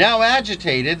lawyer, now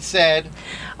agitated, said,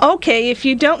 Okay, if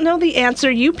you don't know the answer,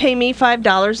 you pay me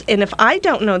 $5, and if I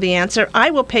don't know the answer,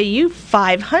 I will pay you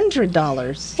 $500.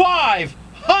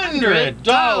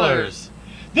 $500!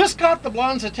 This caught the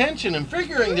blonde's attention, and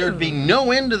figuring there'd be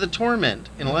no end to the torment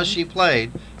unless she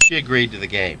played, she agreed to the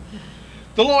game.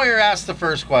 The lawyer asked the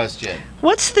first question.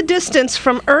 What's the distance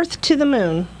from Earth to the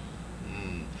moon?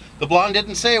 The blonde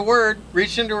didn't say a word,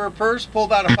 reached into her purse,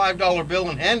 pulled out a $5 bill,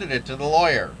 and handed it to the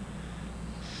lawyer.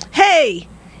 Hey,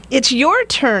 it's your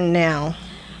turn now.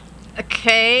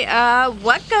 Okay,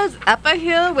 what goes up a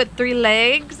hill with 3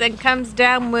 legs and comes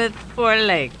down with 4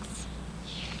 legs?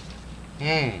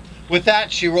 With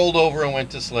that, she rolled over and went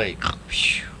to sleep.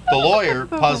 The lawyer,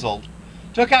 puzzled,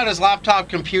 took out his laptop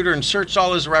computer and searched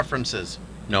all his references.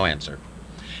 No answer.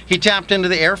 He tapped into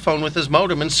the airphone with his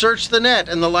modem and searched the net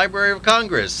in the Library of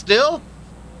Congress. Still,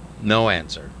 no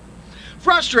answer.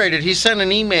 Frustrated, he sent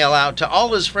an email out to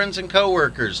all his friends and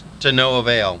coworkers, to no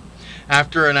avail.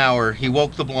 After an hour, he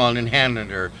woke the blonde and handed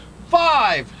her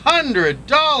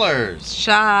 $500.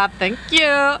 Shop, thank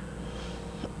you.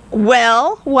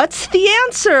 Well, what's the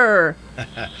answer?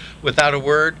 Without a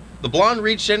word, the blonde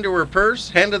reached into her purse,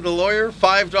 handed the lawyer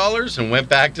 $5, and went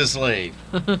back to sleep.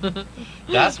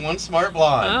 That's one smart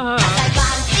blonde.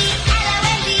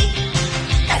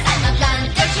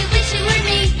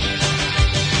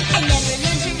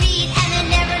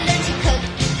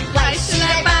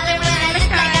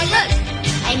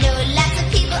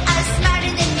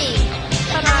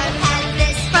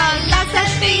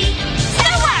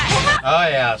 Oh,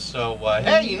 yeah, so,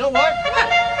 hey, you know what?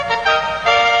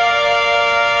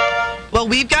 Well,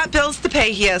 we've got bills to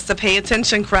pay here, so pay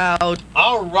attention, crowd.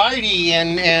 All righty,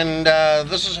 and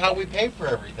this is how we pay for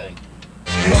everything.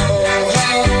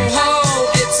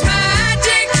 It's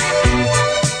magic.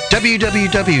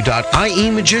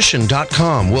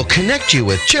 www.iemagician.com will connect you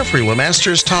with Jeffrey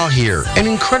Lemasters Tahir, an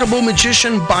incredible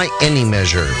magician by any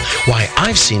measure. Why,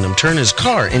 I've seen him turn his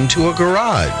car into a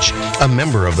garage. A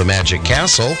member of the Magic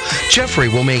Castle, Jeffrey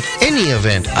will make any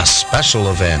event a special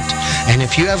event. And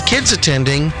if you have kids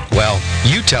attending, well,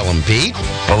 you tell them, Pete.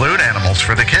 Balloon animals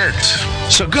for the kids.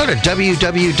 So go to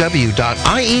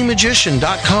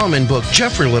www.iemagician.com and book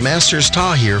Jeffrey Lemasters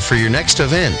Tahir for your next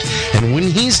event. And when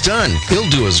he's done, he'll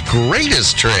do his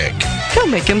greatest trick. He'll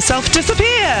make himself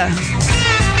disappear.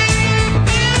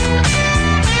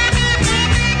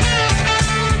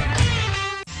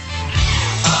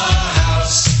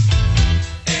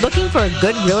 Looking for a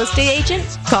good real estate agent?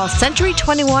 Call Century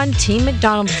 21 Team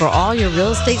McDonald for all your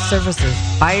real estate services.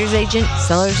 Buyer's agent,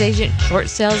 seller's agent, short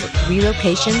sales,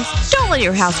 relocations. Don't let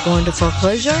your house go into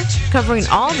foreclosure. Covering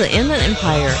all the Inland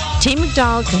Empire, Team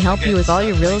McDonald can help you with all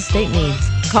your real estate needs.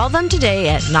 Call them today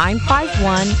at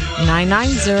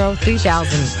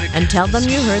 951-990-3000 and tell them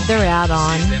you heard their ad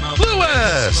on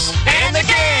Lewis And the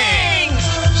gang.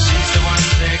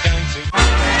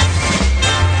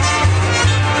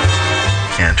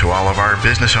 And to all of our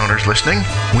business owners listening,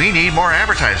 we need more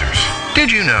advertisers. Did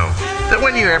you know that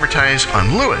when you advertise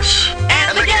on Lewis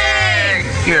And the gang.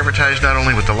 You advertise not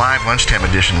only with the live lunchtime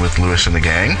edition with Lewis and the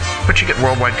Gang, but you get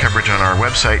worldwide coverage on our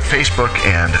website, Facebook,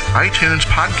 and iTunes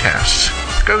podcasts.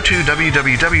 Go to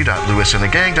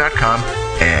www.lewisandthegang.com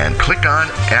and click on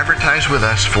Advertise with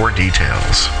Us for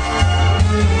details.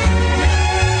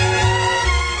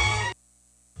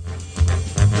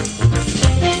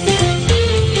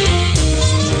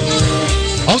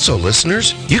 Also,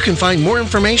 listeners, you can find more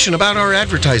information about our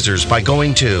advertisers by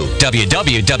going to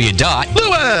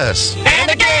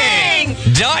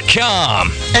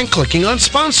www.lewisandthegang.com and clicking on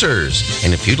sponsors.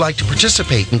 And if you'd like to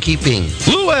participate in keeping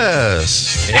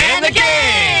Lewis And the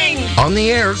gang. on the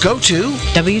air, go to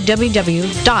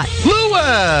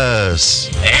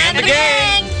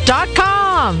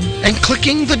www.lewisandthegang.com and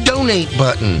clicking the donate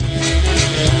button.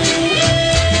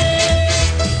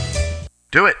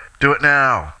 Do it. Do it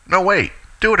now. No, wait.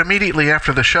 Do it immediately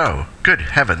after the show. Good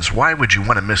heavens, why would you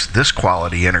want to miss this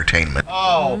quality entertainment?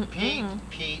 Oh, Pete,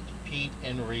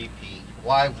 and repeat.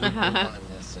 Why would we want to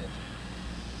miss it?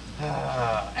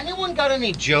 Anyone got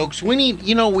any jokes? We need,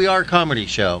 we are a comedy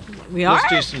show. We are? Let's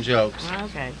do some jokes.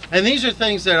 Okay. And these are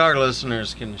things that our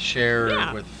listeners can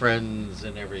share with friends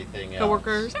and everything else.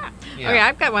 Coworkers. Yeah. Okay,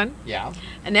 I've got one. Yeah.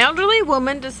 An elderly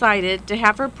woman decided to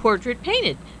have her portrait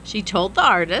painted. She told the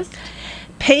artist,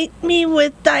 Paint me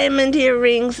with diamond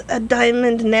earrings, a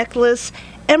diamond necklace,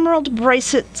 emerald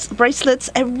bracelets,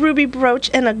 a ruby brooch,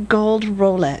 and a gold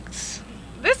Rolex.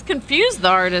 This confused the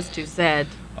artist who said,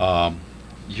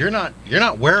 You're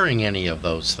not wearing any of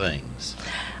those things.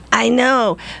 I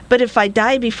know, but if I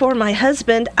die before my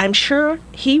husband, I'm sure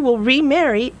he will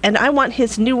remarry, and I want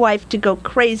his new wife to go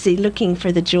crazy looking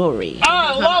for the jewelry. Oh,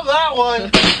 I love that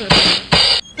one.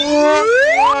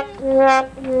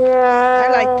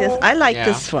 I like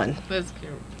this one. That's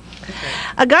cute. Okay.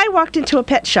 A guy walked into a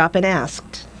pet shop and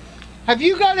asked, "Have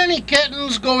you got any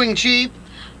kittens going cheap?"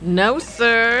 No,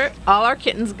 sir. All our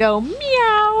kittens go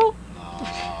meow.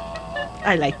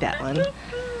 I like that one.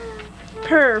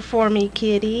 Purr for me,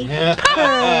 kitty.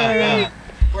 Purr.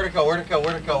 Where'd it go? Where'd it go?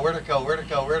 Where'd it go? Where'd it go? Where'd it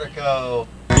go? Where'd it go?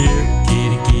 Here,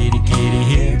 kitty, kitty, kitty,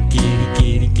 here, kitty,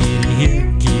 kitty, kitty,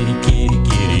 here, kitty, kitty,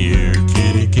 kitty, here,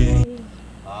 kitty, kitty.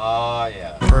 Oh,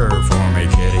 yeah. Purr for me,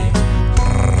 kitty.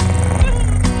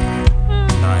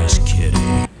 Nice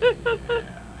kitty.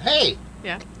 Hey.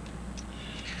 Yeah.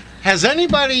 Has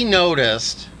anybody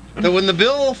noticed that when the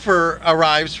bill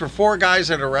arrives for 4 guys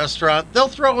at a restaurant, they'll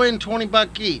throw in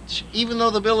 $20 each, even though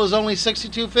the bill is only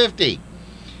 $62.50?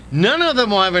 None of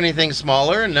them will have anything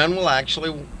smaller, and none will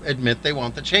actually admit they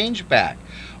want the change back.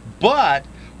 But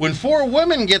when 4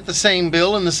 women get the same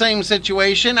bill in the same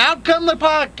situation, out come the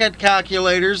pocket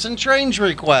calculators and change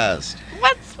requests.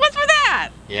 What's with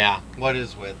that? Yeah, what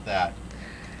is with that?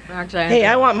 Actually, Hey,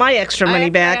 I want my extra money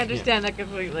back. I understand that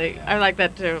completely. I like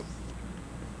that too.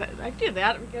 I do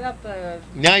that. We get up the.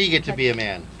 Now you get to be a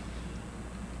man.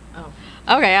 Oh.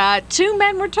 Okay. 2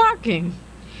 men were talking.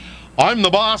 I'm the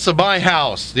boss of my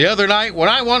house. The other night, when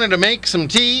I wanted to make some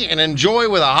tea and enjoy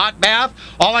with a hot bath,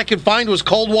 all I could find was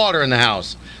cold water in the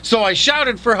house. So I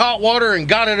shouted for hot water and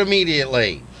got it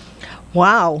immediately.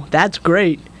 Wow, that's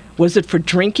great. Was it for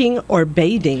drinking or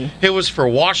bathing? It was for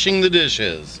washing the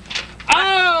dishes.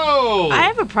 Oh! I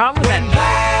have a problem with that.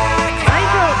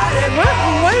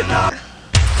 What?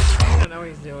 I don't know what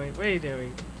he's doing. What are you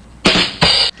doing?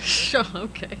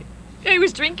 Okay. He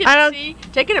was drinking tea,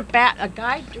 taking a bath. A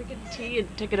guy drinking tea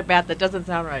and taking a bath. That doesn't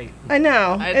sound right. I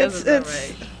know. It doesn't sound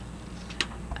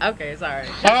right. Okay, sorry.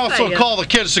 I also call the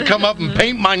kids to come up and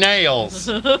paint my nails.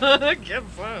 I guess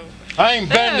so. I ain't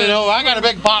bending over. I got a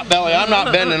big pot belly. I'm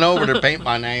not bending over to paint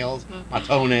my nails, my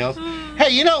toenails.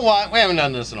 Hey, you know what? We haven't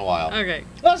done this in a while. Okay.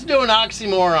 Let's do an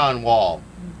oxymoron wall.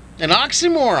 An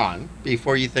oxymoron,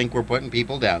 before you think we're putting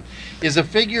people down, is a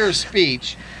figure of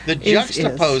speech that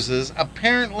juxtaposes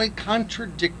apparently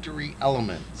contradictory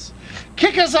elements.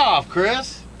 Kick us off,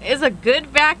 Chris. Is a good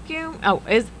vacuum? Oh,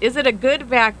 is it a good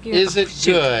vacuum? Is it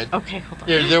good? Okay, hold on.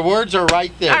 Their words are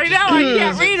right there. I know. I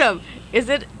can't read them. Is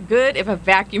it good if a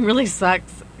vacuum really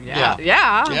sucks? Yeah.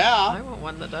 I want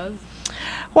one that does.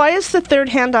 Why is the third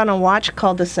hand on a watch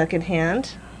called the second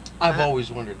hand? I've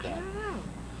always wondered that.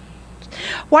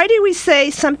 Why do we say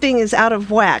something is out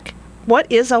of whack?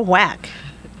 What is a whack?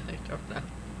 I don't know.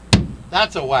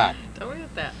 That's a whack. Don't read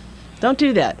that. Don't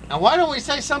do that. And why don't we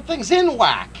say something's in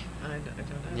whack? I don't know.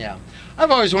 Yeah. I've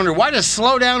always wondered, why does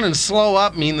slow down and slow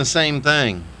up mean the same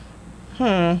thing?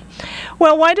 Well,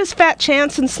 why does fat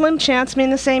chance and slim chance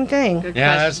mean the same thing? Good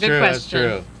Yeah, question. that's Good true. question.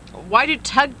 That's true. Why do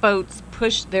tugboats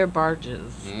push their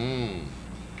barges?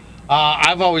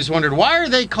 I've always wondered, why are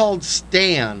they called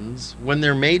stands when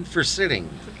they're made for sitting?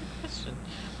 That's a good question.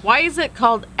 Why is it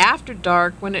called after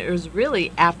dark when it was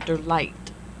really after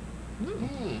light?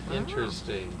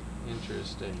 Interesting.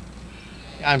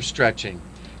 I'm stretching.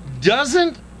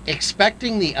 Doesn't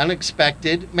expecting the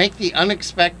unexpected make the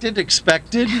unexpected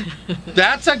expected?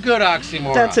 That's a good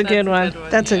oxymoron. That's a good one.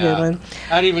 That's a good one.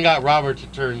 I'd even got Robert to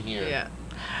turn here. Yeah.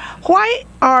 Why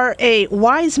are a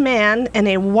wise man and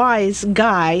a wise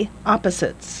guy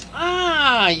opposites?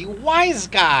 You wise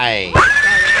guy.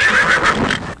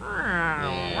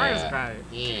 Wise guy.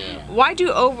 Yeah. Why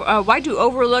do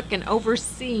overlook and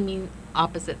oversee mean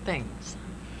opposite things?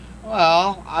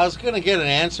 Well, I was going to get an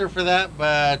answer for that,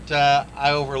 but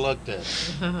I overlooked it.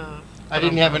 I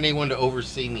didn't have anyone to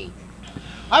oversee me.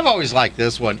 I've always liked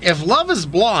this one. If love is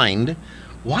blind,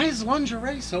 why is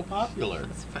lingerie so popular?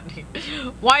 That's funny.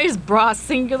 Why is bra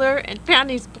singular and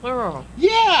panties plural? Yeah.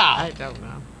 I don't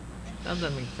know. That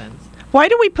doesn't make sense. Why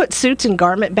do we put suits in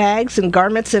garment bags and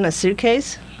garments in a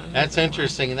suitcase? That's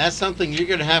interesting, and that's something you're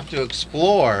going to have to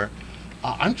explore.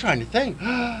 I'm trying to think.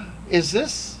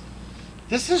 This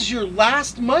is your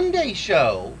last Monday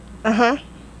show.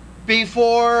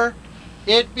 Before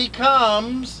it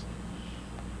becomes.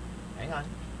 Hang on.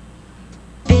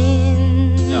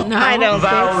 No. I don't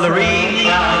think Valerie,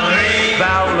 Valerie,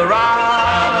 Valerie,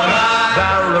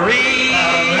 Valerie,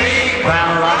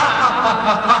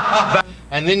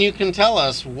 And then you can tell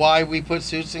us why we put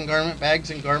suits in garment bags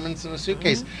and garments in a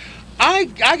suitcase. I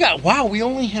got, wow, we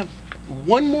only have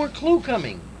one more clue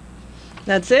coming.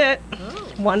 That's it.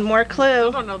 One more clue.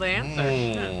 I don't know the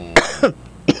answer.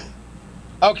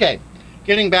 Okay,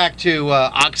 getting back to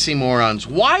oxymorons.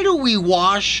 Why do we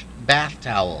wash bath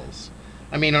towels?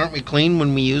 I mean, aren't we clean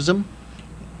when we use them?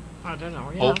 I don't know.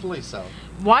 Yeah. Hopefully so.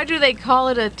 Why do they call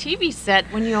it a TV set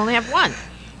when you only have one?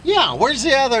 Yeah, where's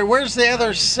the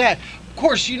other set? Of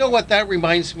course, you know what that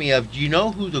reminds me of? Do you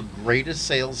know who the greatest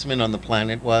salesman on the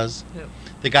planet was? Who?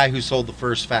 The guy who sold the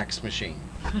first fax machine.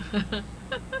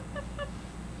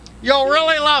 You'll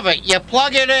really love it. You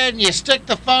plug it in, you stick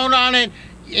the phone on it,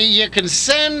 you can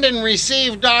send and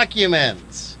receive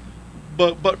documents.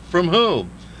 But from whom?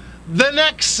 The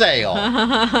next sale.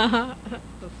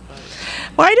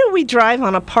 Why do we drive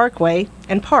on a parkway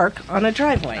and park on a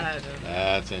driveway?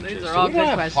 That's interesting. These are all we don't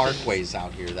good have questions. parkways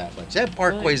out here that much. They have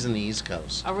parkways in the East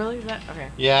Coast. Oh, really? Is that okay?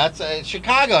 Yeah, it's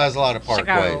Chicago has a lot of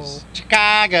parkways.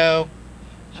 Chicago.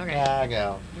 Okay.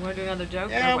 Chicago. You want to do another joke?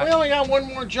 Yeah, or we what? only got one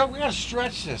more joke. We got to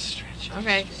stretch this.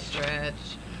 Okay, stretch.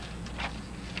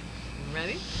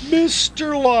 Ready?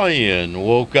 Mr. Lion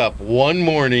woke up one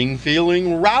morning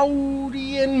feeling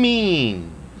rowdy and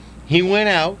mean. He went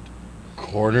out,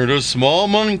 cornered a small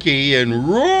monkey, and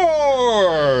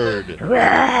roared.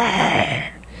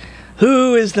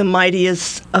 Who is the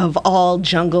mightiest of all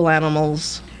jungle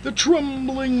animals? The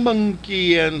trembling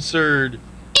monkey answered.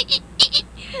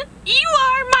 You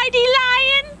are Mighty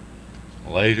Lion.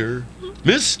 Later,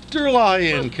 Mr.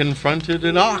 Lion confronted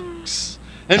an ox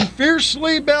and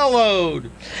fiercely bellowed.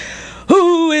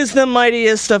 Who is the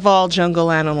mightiest of all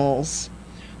jungle animals?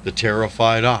 The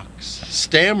terrified ox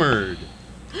stammered.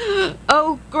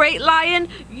 Oh, great lion,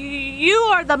 you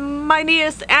are the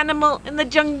mightiest animal in the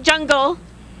jungle.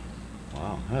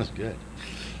 Wow, that was good.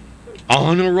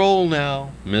 On a roll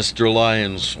now, Mr.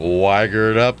 Lion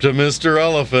swaggered up to Mr.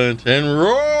 Elephant and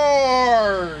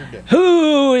roared.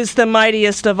 Who is the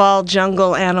mightiest of all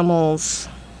jungle animals?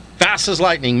 Fast as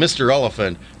lightning, Mr.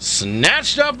 Elephant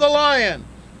snatched up the lion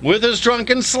with his trunk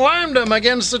and slammed him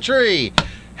against the tree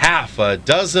half a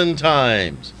dozen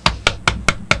times.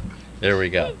 There we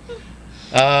go.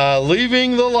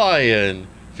 Leaving the lion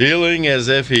feeling as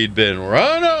if he'd been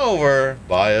run over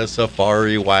by a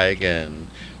safari wagon.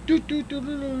 It's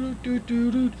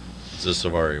a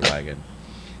safari wagon.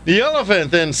 The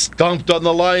elephant then stomped on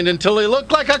the lion until he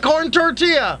looked like a corn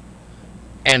tortilla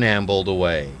and ambled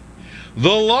away. The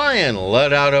lion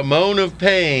let out a moan of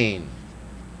pain.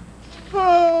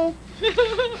 Oh.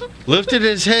 Lifted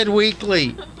his head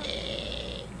weakly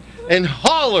and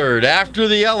hollered after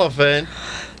the elephant.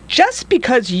 Just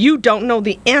because you don't know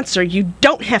the answer, you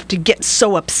don't have to get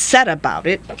so upset about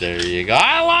it. There you go.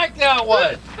 I like that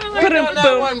one. We've done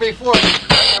that one before.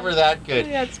 Never that good.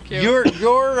 Yeah, that's cute. Your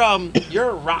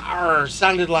rawr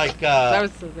sounded like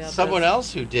someone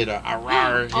else who did a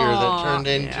rawr here that turned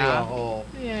into a whole.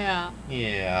 Yeah.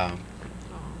 Yeah.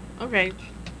 Okay.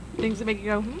 Things that make you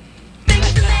go,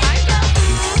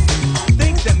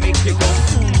 Things that make you go,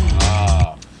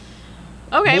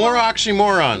 Okay. More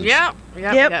oxymorons. Yep.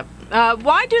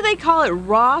 Why do they call it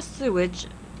raw sewage?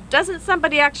 Doesn't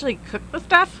somebody actually cook the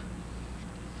stuff?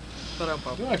 You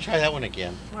want to try that one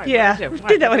again? Yeah,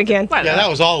 did that one again. Yeah, that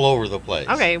was all over the place.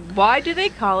 Okay, why do they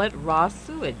call it raw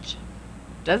sewage?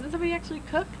 Doesn't somebody actually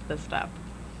cook the stuff?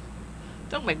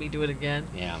 Don't make me do it again.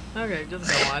 Yeah. Okay, just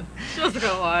go on. Just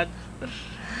go on.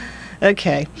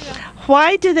 Okay.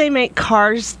 Why do they make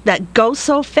cars that go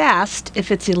so fast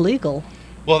if it's illegal?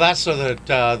 Well, that's so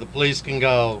that the police can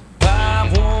go.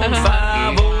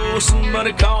 5150,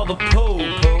 somebody call the po-po.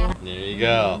 There you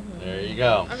go. There you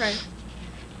go. Okay.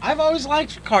 I've always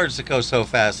liked cars that go so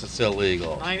fast it's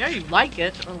illegal. I know you like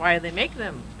it, but why do they make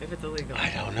them if it's illegal? I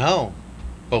don't know.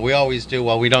 But we always do.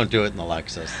 Well, we don't do it in the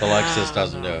Lexus. The Lexus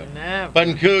doesn't do it. Never. But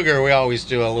in Cougar, we always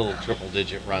do a little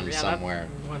triple-digit run somewhere.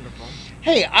 That's wonderful.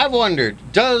 Hey, I've wondered,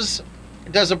 does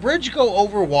a bridge go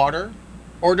over water,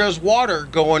 or does water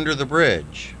go under the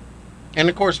bridge? And,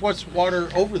 of course, what's water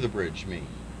over the bridge mean?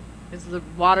 Is the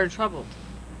water troubled?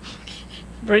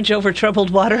 Bridge over troubled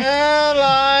water?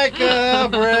 Like a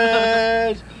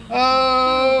bridge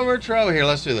over trouble. Here,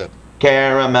 let's do that.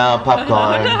 Caramel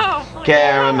popcorn.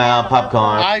 Caramel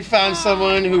popcorn. I found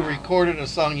someone who recorded a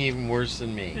song even worse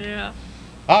than me. Yeah.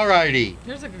 All righty.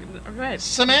 Here's a good. Go ahead.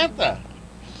 Samantha,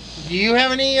 do you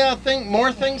have any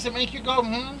more things that make you go,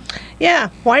 Yeah.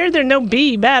 Why are there no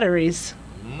B batteries?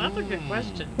 That's a good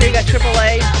question. Here you got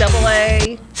AAA,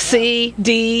 AA, C,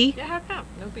 D. Yeah, how come?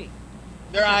 No B.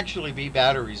 There are actually B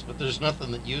batteries, but there's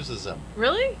nothing that uses them.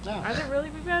 Really? No. Are there really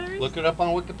B batteries? Look it up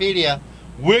on Wikipedia.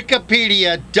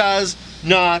 Wikipedia does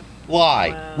not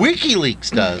lie.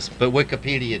 WikiLeaks does, but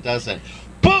Wikipedia doesn't.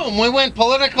 Boom! We went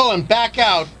political and back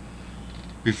out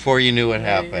before you knew what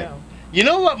happened. You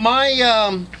know what my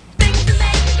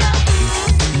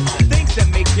Things that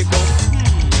make you go.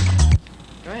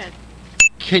 Go ahead.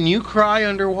 Can you cry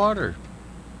underwater?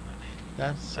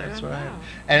 That's what I have.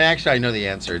 And actually I know the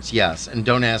answer. It's yes. And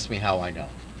don't ask me how I know.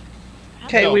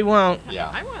 Okay, we won't. Yeah.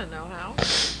 I want to know how.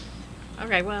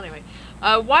 Okay, well anyway.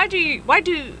 Why do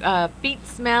feet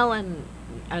smell and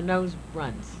a nose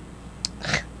runs?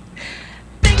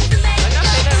 Things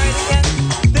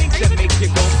that make you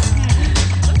go.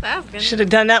 Just asking. Should have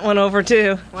done that one over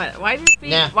too. Why do feet?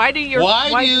 Nah. Why do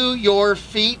your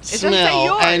feet doesn't say smell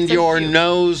yours, and it says your you.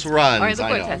 nose runs? All right, look I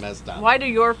what know, it I says. messed up. Why do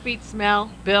your feet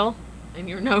smell, Bill, and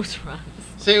your nose runs?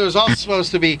 See, it was also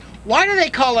supposed to be, why do they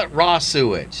call it raw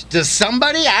sewage? Does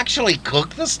somebody actually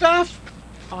cook the stuff?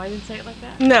 Oh, I didn't say it like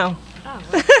that? No. Oh,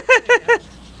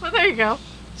 well, there you go.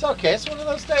 It's okay. It's one of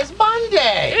those days.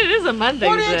 Monday. It is a Monday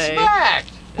What do you day.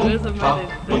 expect? It is a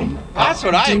Monday day. That's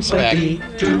what I expect.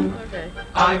 Okay.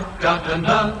 I've got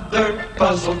another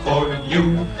puzzle for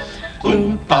you.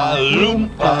 Oompa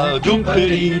loompa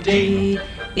Doompity dee.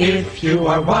 If you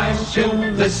are wise, you'll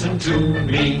listen to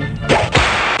me.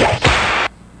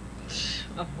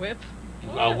 A whip?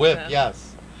 A whip,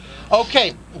 yes.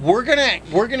 Okay, we're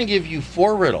gonna give you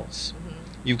 4 riddles.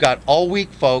 You've got all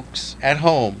week, folks, at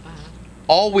home.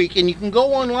 All week, and you can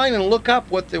go online and look up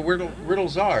what the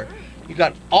riddles are. You've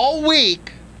got all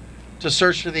week to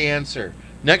search for the answer.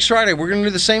 Next Friday, we're gonna do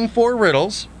the same 4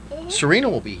 riddles. Serena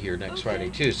will be here next Friday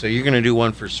too, so you're gonna do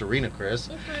one for Serena, Chris.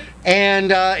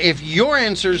 And if your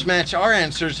answers match our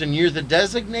answers and you're the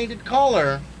designated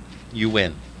caller, you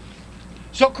win.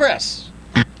 So, Chris,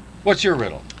 what's your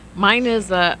riddle? Mine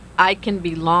is I can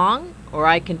be long or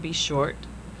I can be short.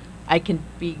 I can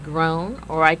be grown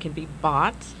or I can be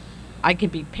bought. I can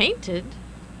be painted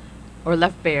or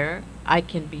left bare. I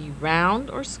can be round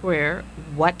or square.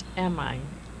 What am I?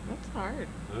 That's hard.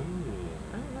 I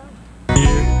don't know.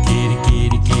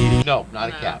 No, not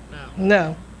a cat.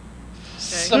 No.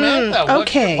 Samantha,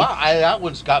 okay. Wow, that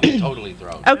one's got me totally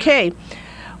thrown. Okay.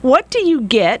 What do you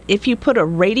get if you put a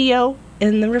radio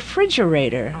in the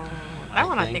refrigerator? That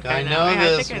one I think I know. know Yeah,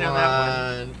 this I think I know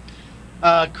that one.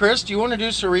 Chris, do you want to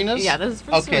do Serena's? Yeah, this is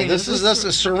for Okay, Serena. this is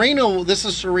Serena. This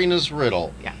is Serena's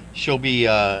riddle. Yeah. She'll be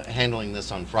handling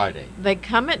this on Friday. They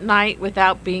come at night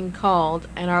without being called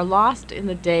and are lost in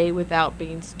the day without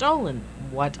being stolen.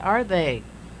 What are they?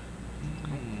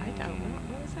 I don't know.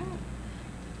 What is that?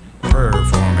 Purr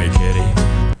for me, kitty.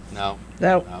 No.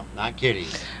 No. No, not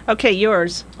kitties. Okay,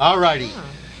 yours. Alrighty.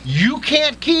 You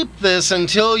can't keep this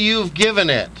until you've given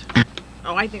it.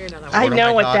 Oh, I think I know that one. I What am know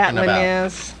I what that talking one about?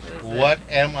 is. What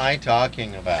am I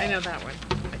talking about? I know that one,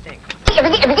 I think.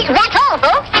 That's all,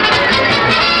 folks.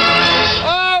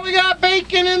 Oh, we got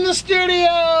bacon in the studio.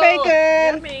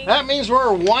 Bacon. That means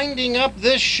we're winding up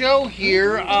this show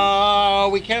here.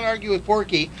 We can't argue with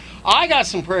Porky. I got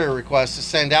some prayer requests to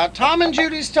send out. Tom and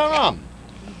Judy's Tom,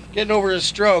 getting over his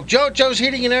stroke. Joe's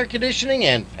Heating and Air Conditioning,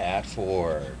 and Pat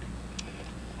Ford.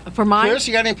 For mine, Chris,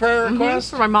 you got any prayer requests?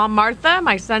 For my mom Martha,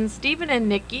 my son Stephen and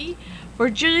Nikki, for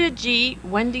Julia G,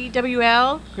 Wendy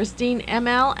WL, Christine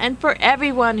ML, and for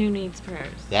everyone who needs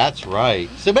prayers. That's right.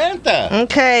 Samantha.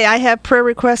 Okay, I have prayer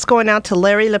requests going out to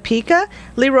Larry Lapica,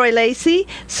 Leroy Lacey,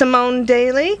 Simone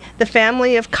Daly, the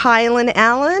family of Kylan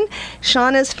Allen,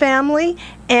 Shauna's family,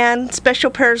 and special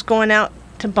prayers going out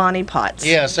to Bonnie Potts.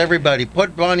 Yes, everybody.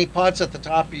 Put Bonnie Potts at the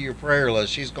top of your prayer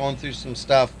list. She's going through some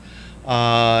stuff,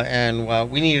 and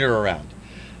we need her around.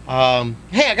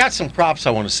 Hey, I got some props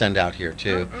I want to send out here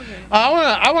too. Okay.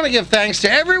 I want to give thanks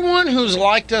to everyone who's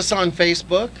liked us on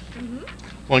Facebook.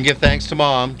 Want to give thanks to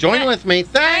Mom. Join with me.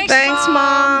 Thanks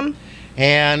Mom.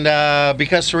 And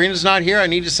because Serena's not here, I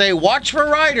need to say, watch for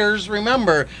riders.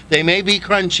 Remember, they may be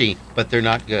crunchy, but they're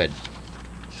not good.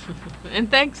 And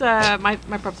thanks, my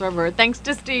props are over. Thanks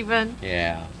to Stephen.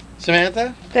 Yeah.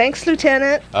 Samantha? Thanks,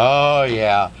 Lieutenant. Oh,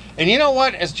 yeah. And you know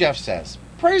what? As Jeff says,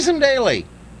 praise him daily,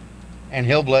 and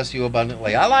he'll bless you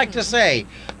abundantly. I like to say,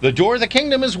 the door of the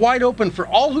kingdom is wide open for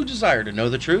all who desire to know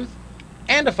the truth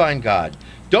and to find God.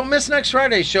 Don't miss next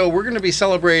Friday's show. We're going to be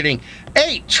celebrating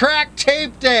 8-Track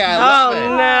Tape Day. I love it.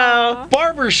 No.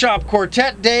 Barbershop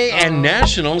Quartet Day and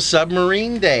National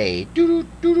Submarine Day.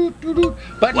 Doo-doo-doo-doo-doo-doo.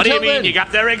 But What do you until mean? then- You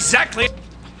got there exactly.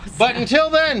 But until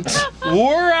then,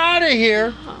 we're out of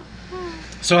here.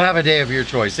 So have a day of your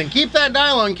choice. And keep that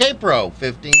dial on KPRO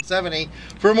 1570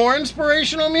 for more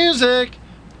inspirational music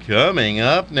coming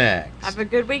up next. Have a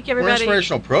good week, More everybody.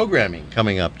 inspirational programming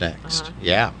coming up next.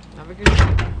 Yeah. Have a good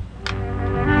week.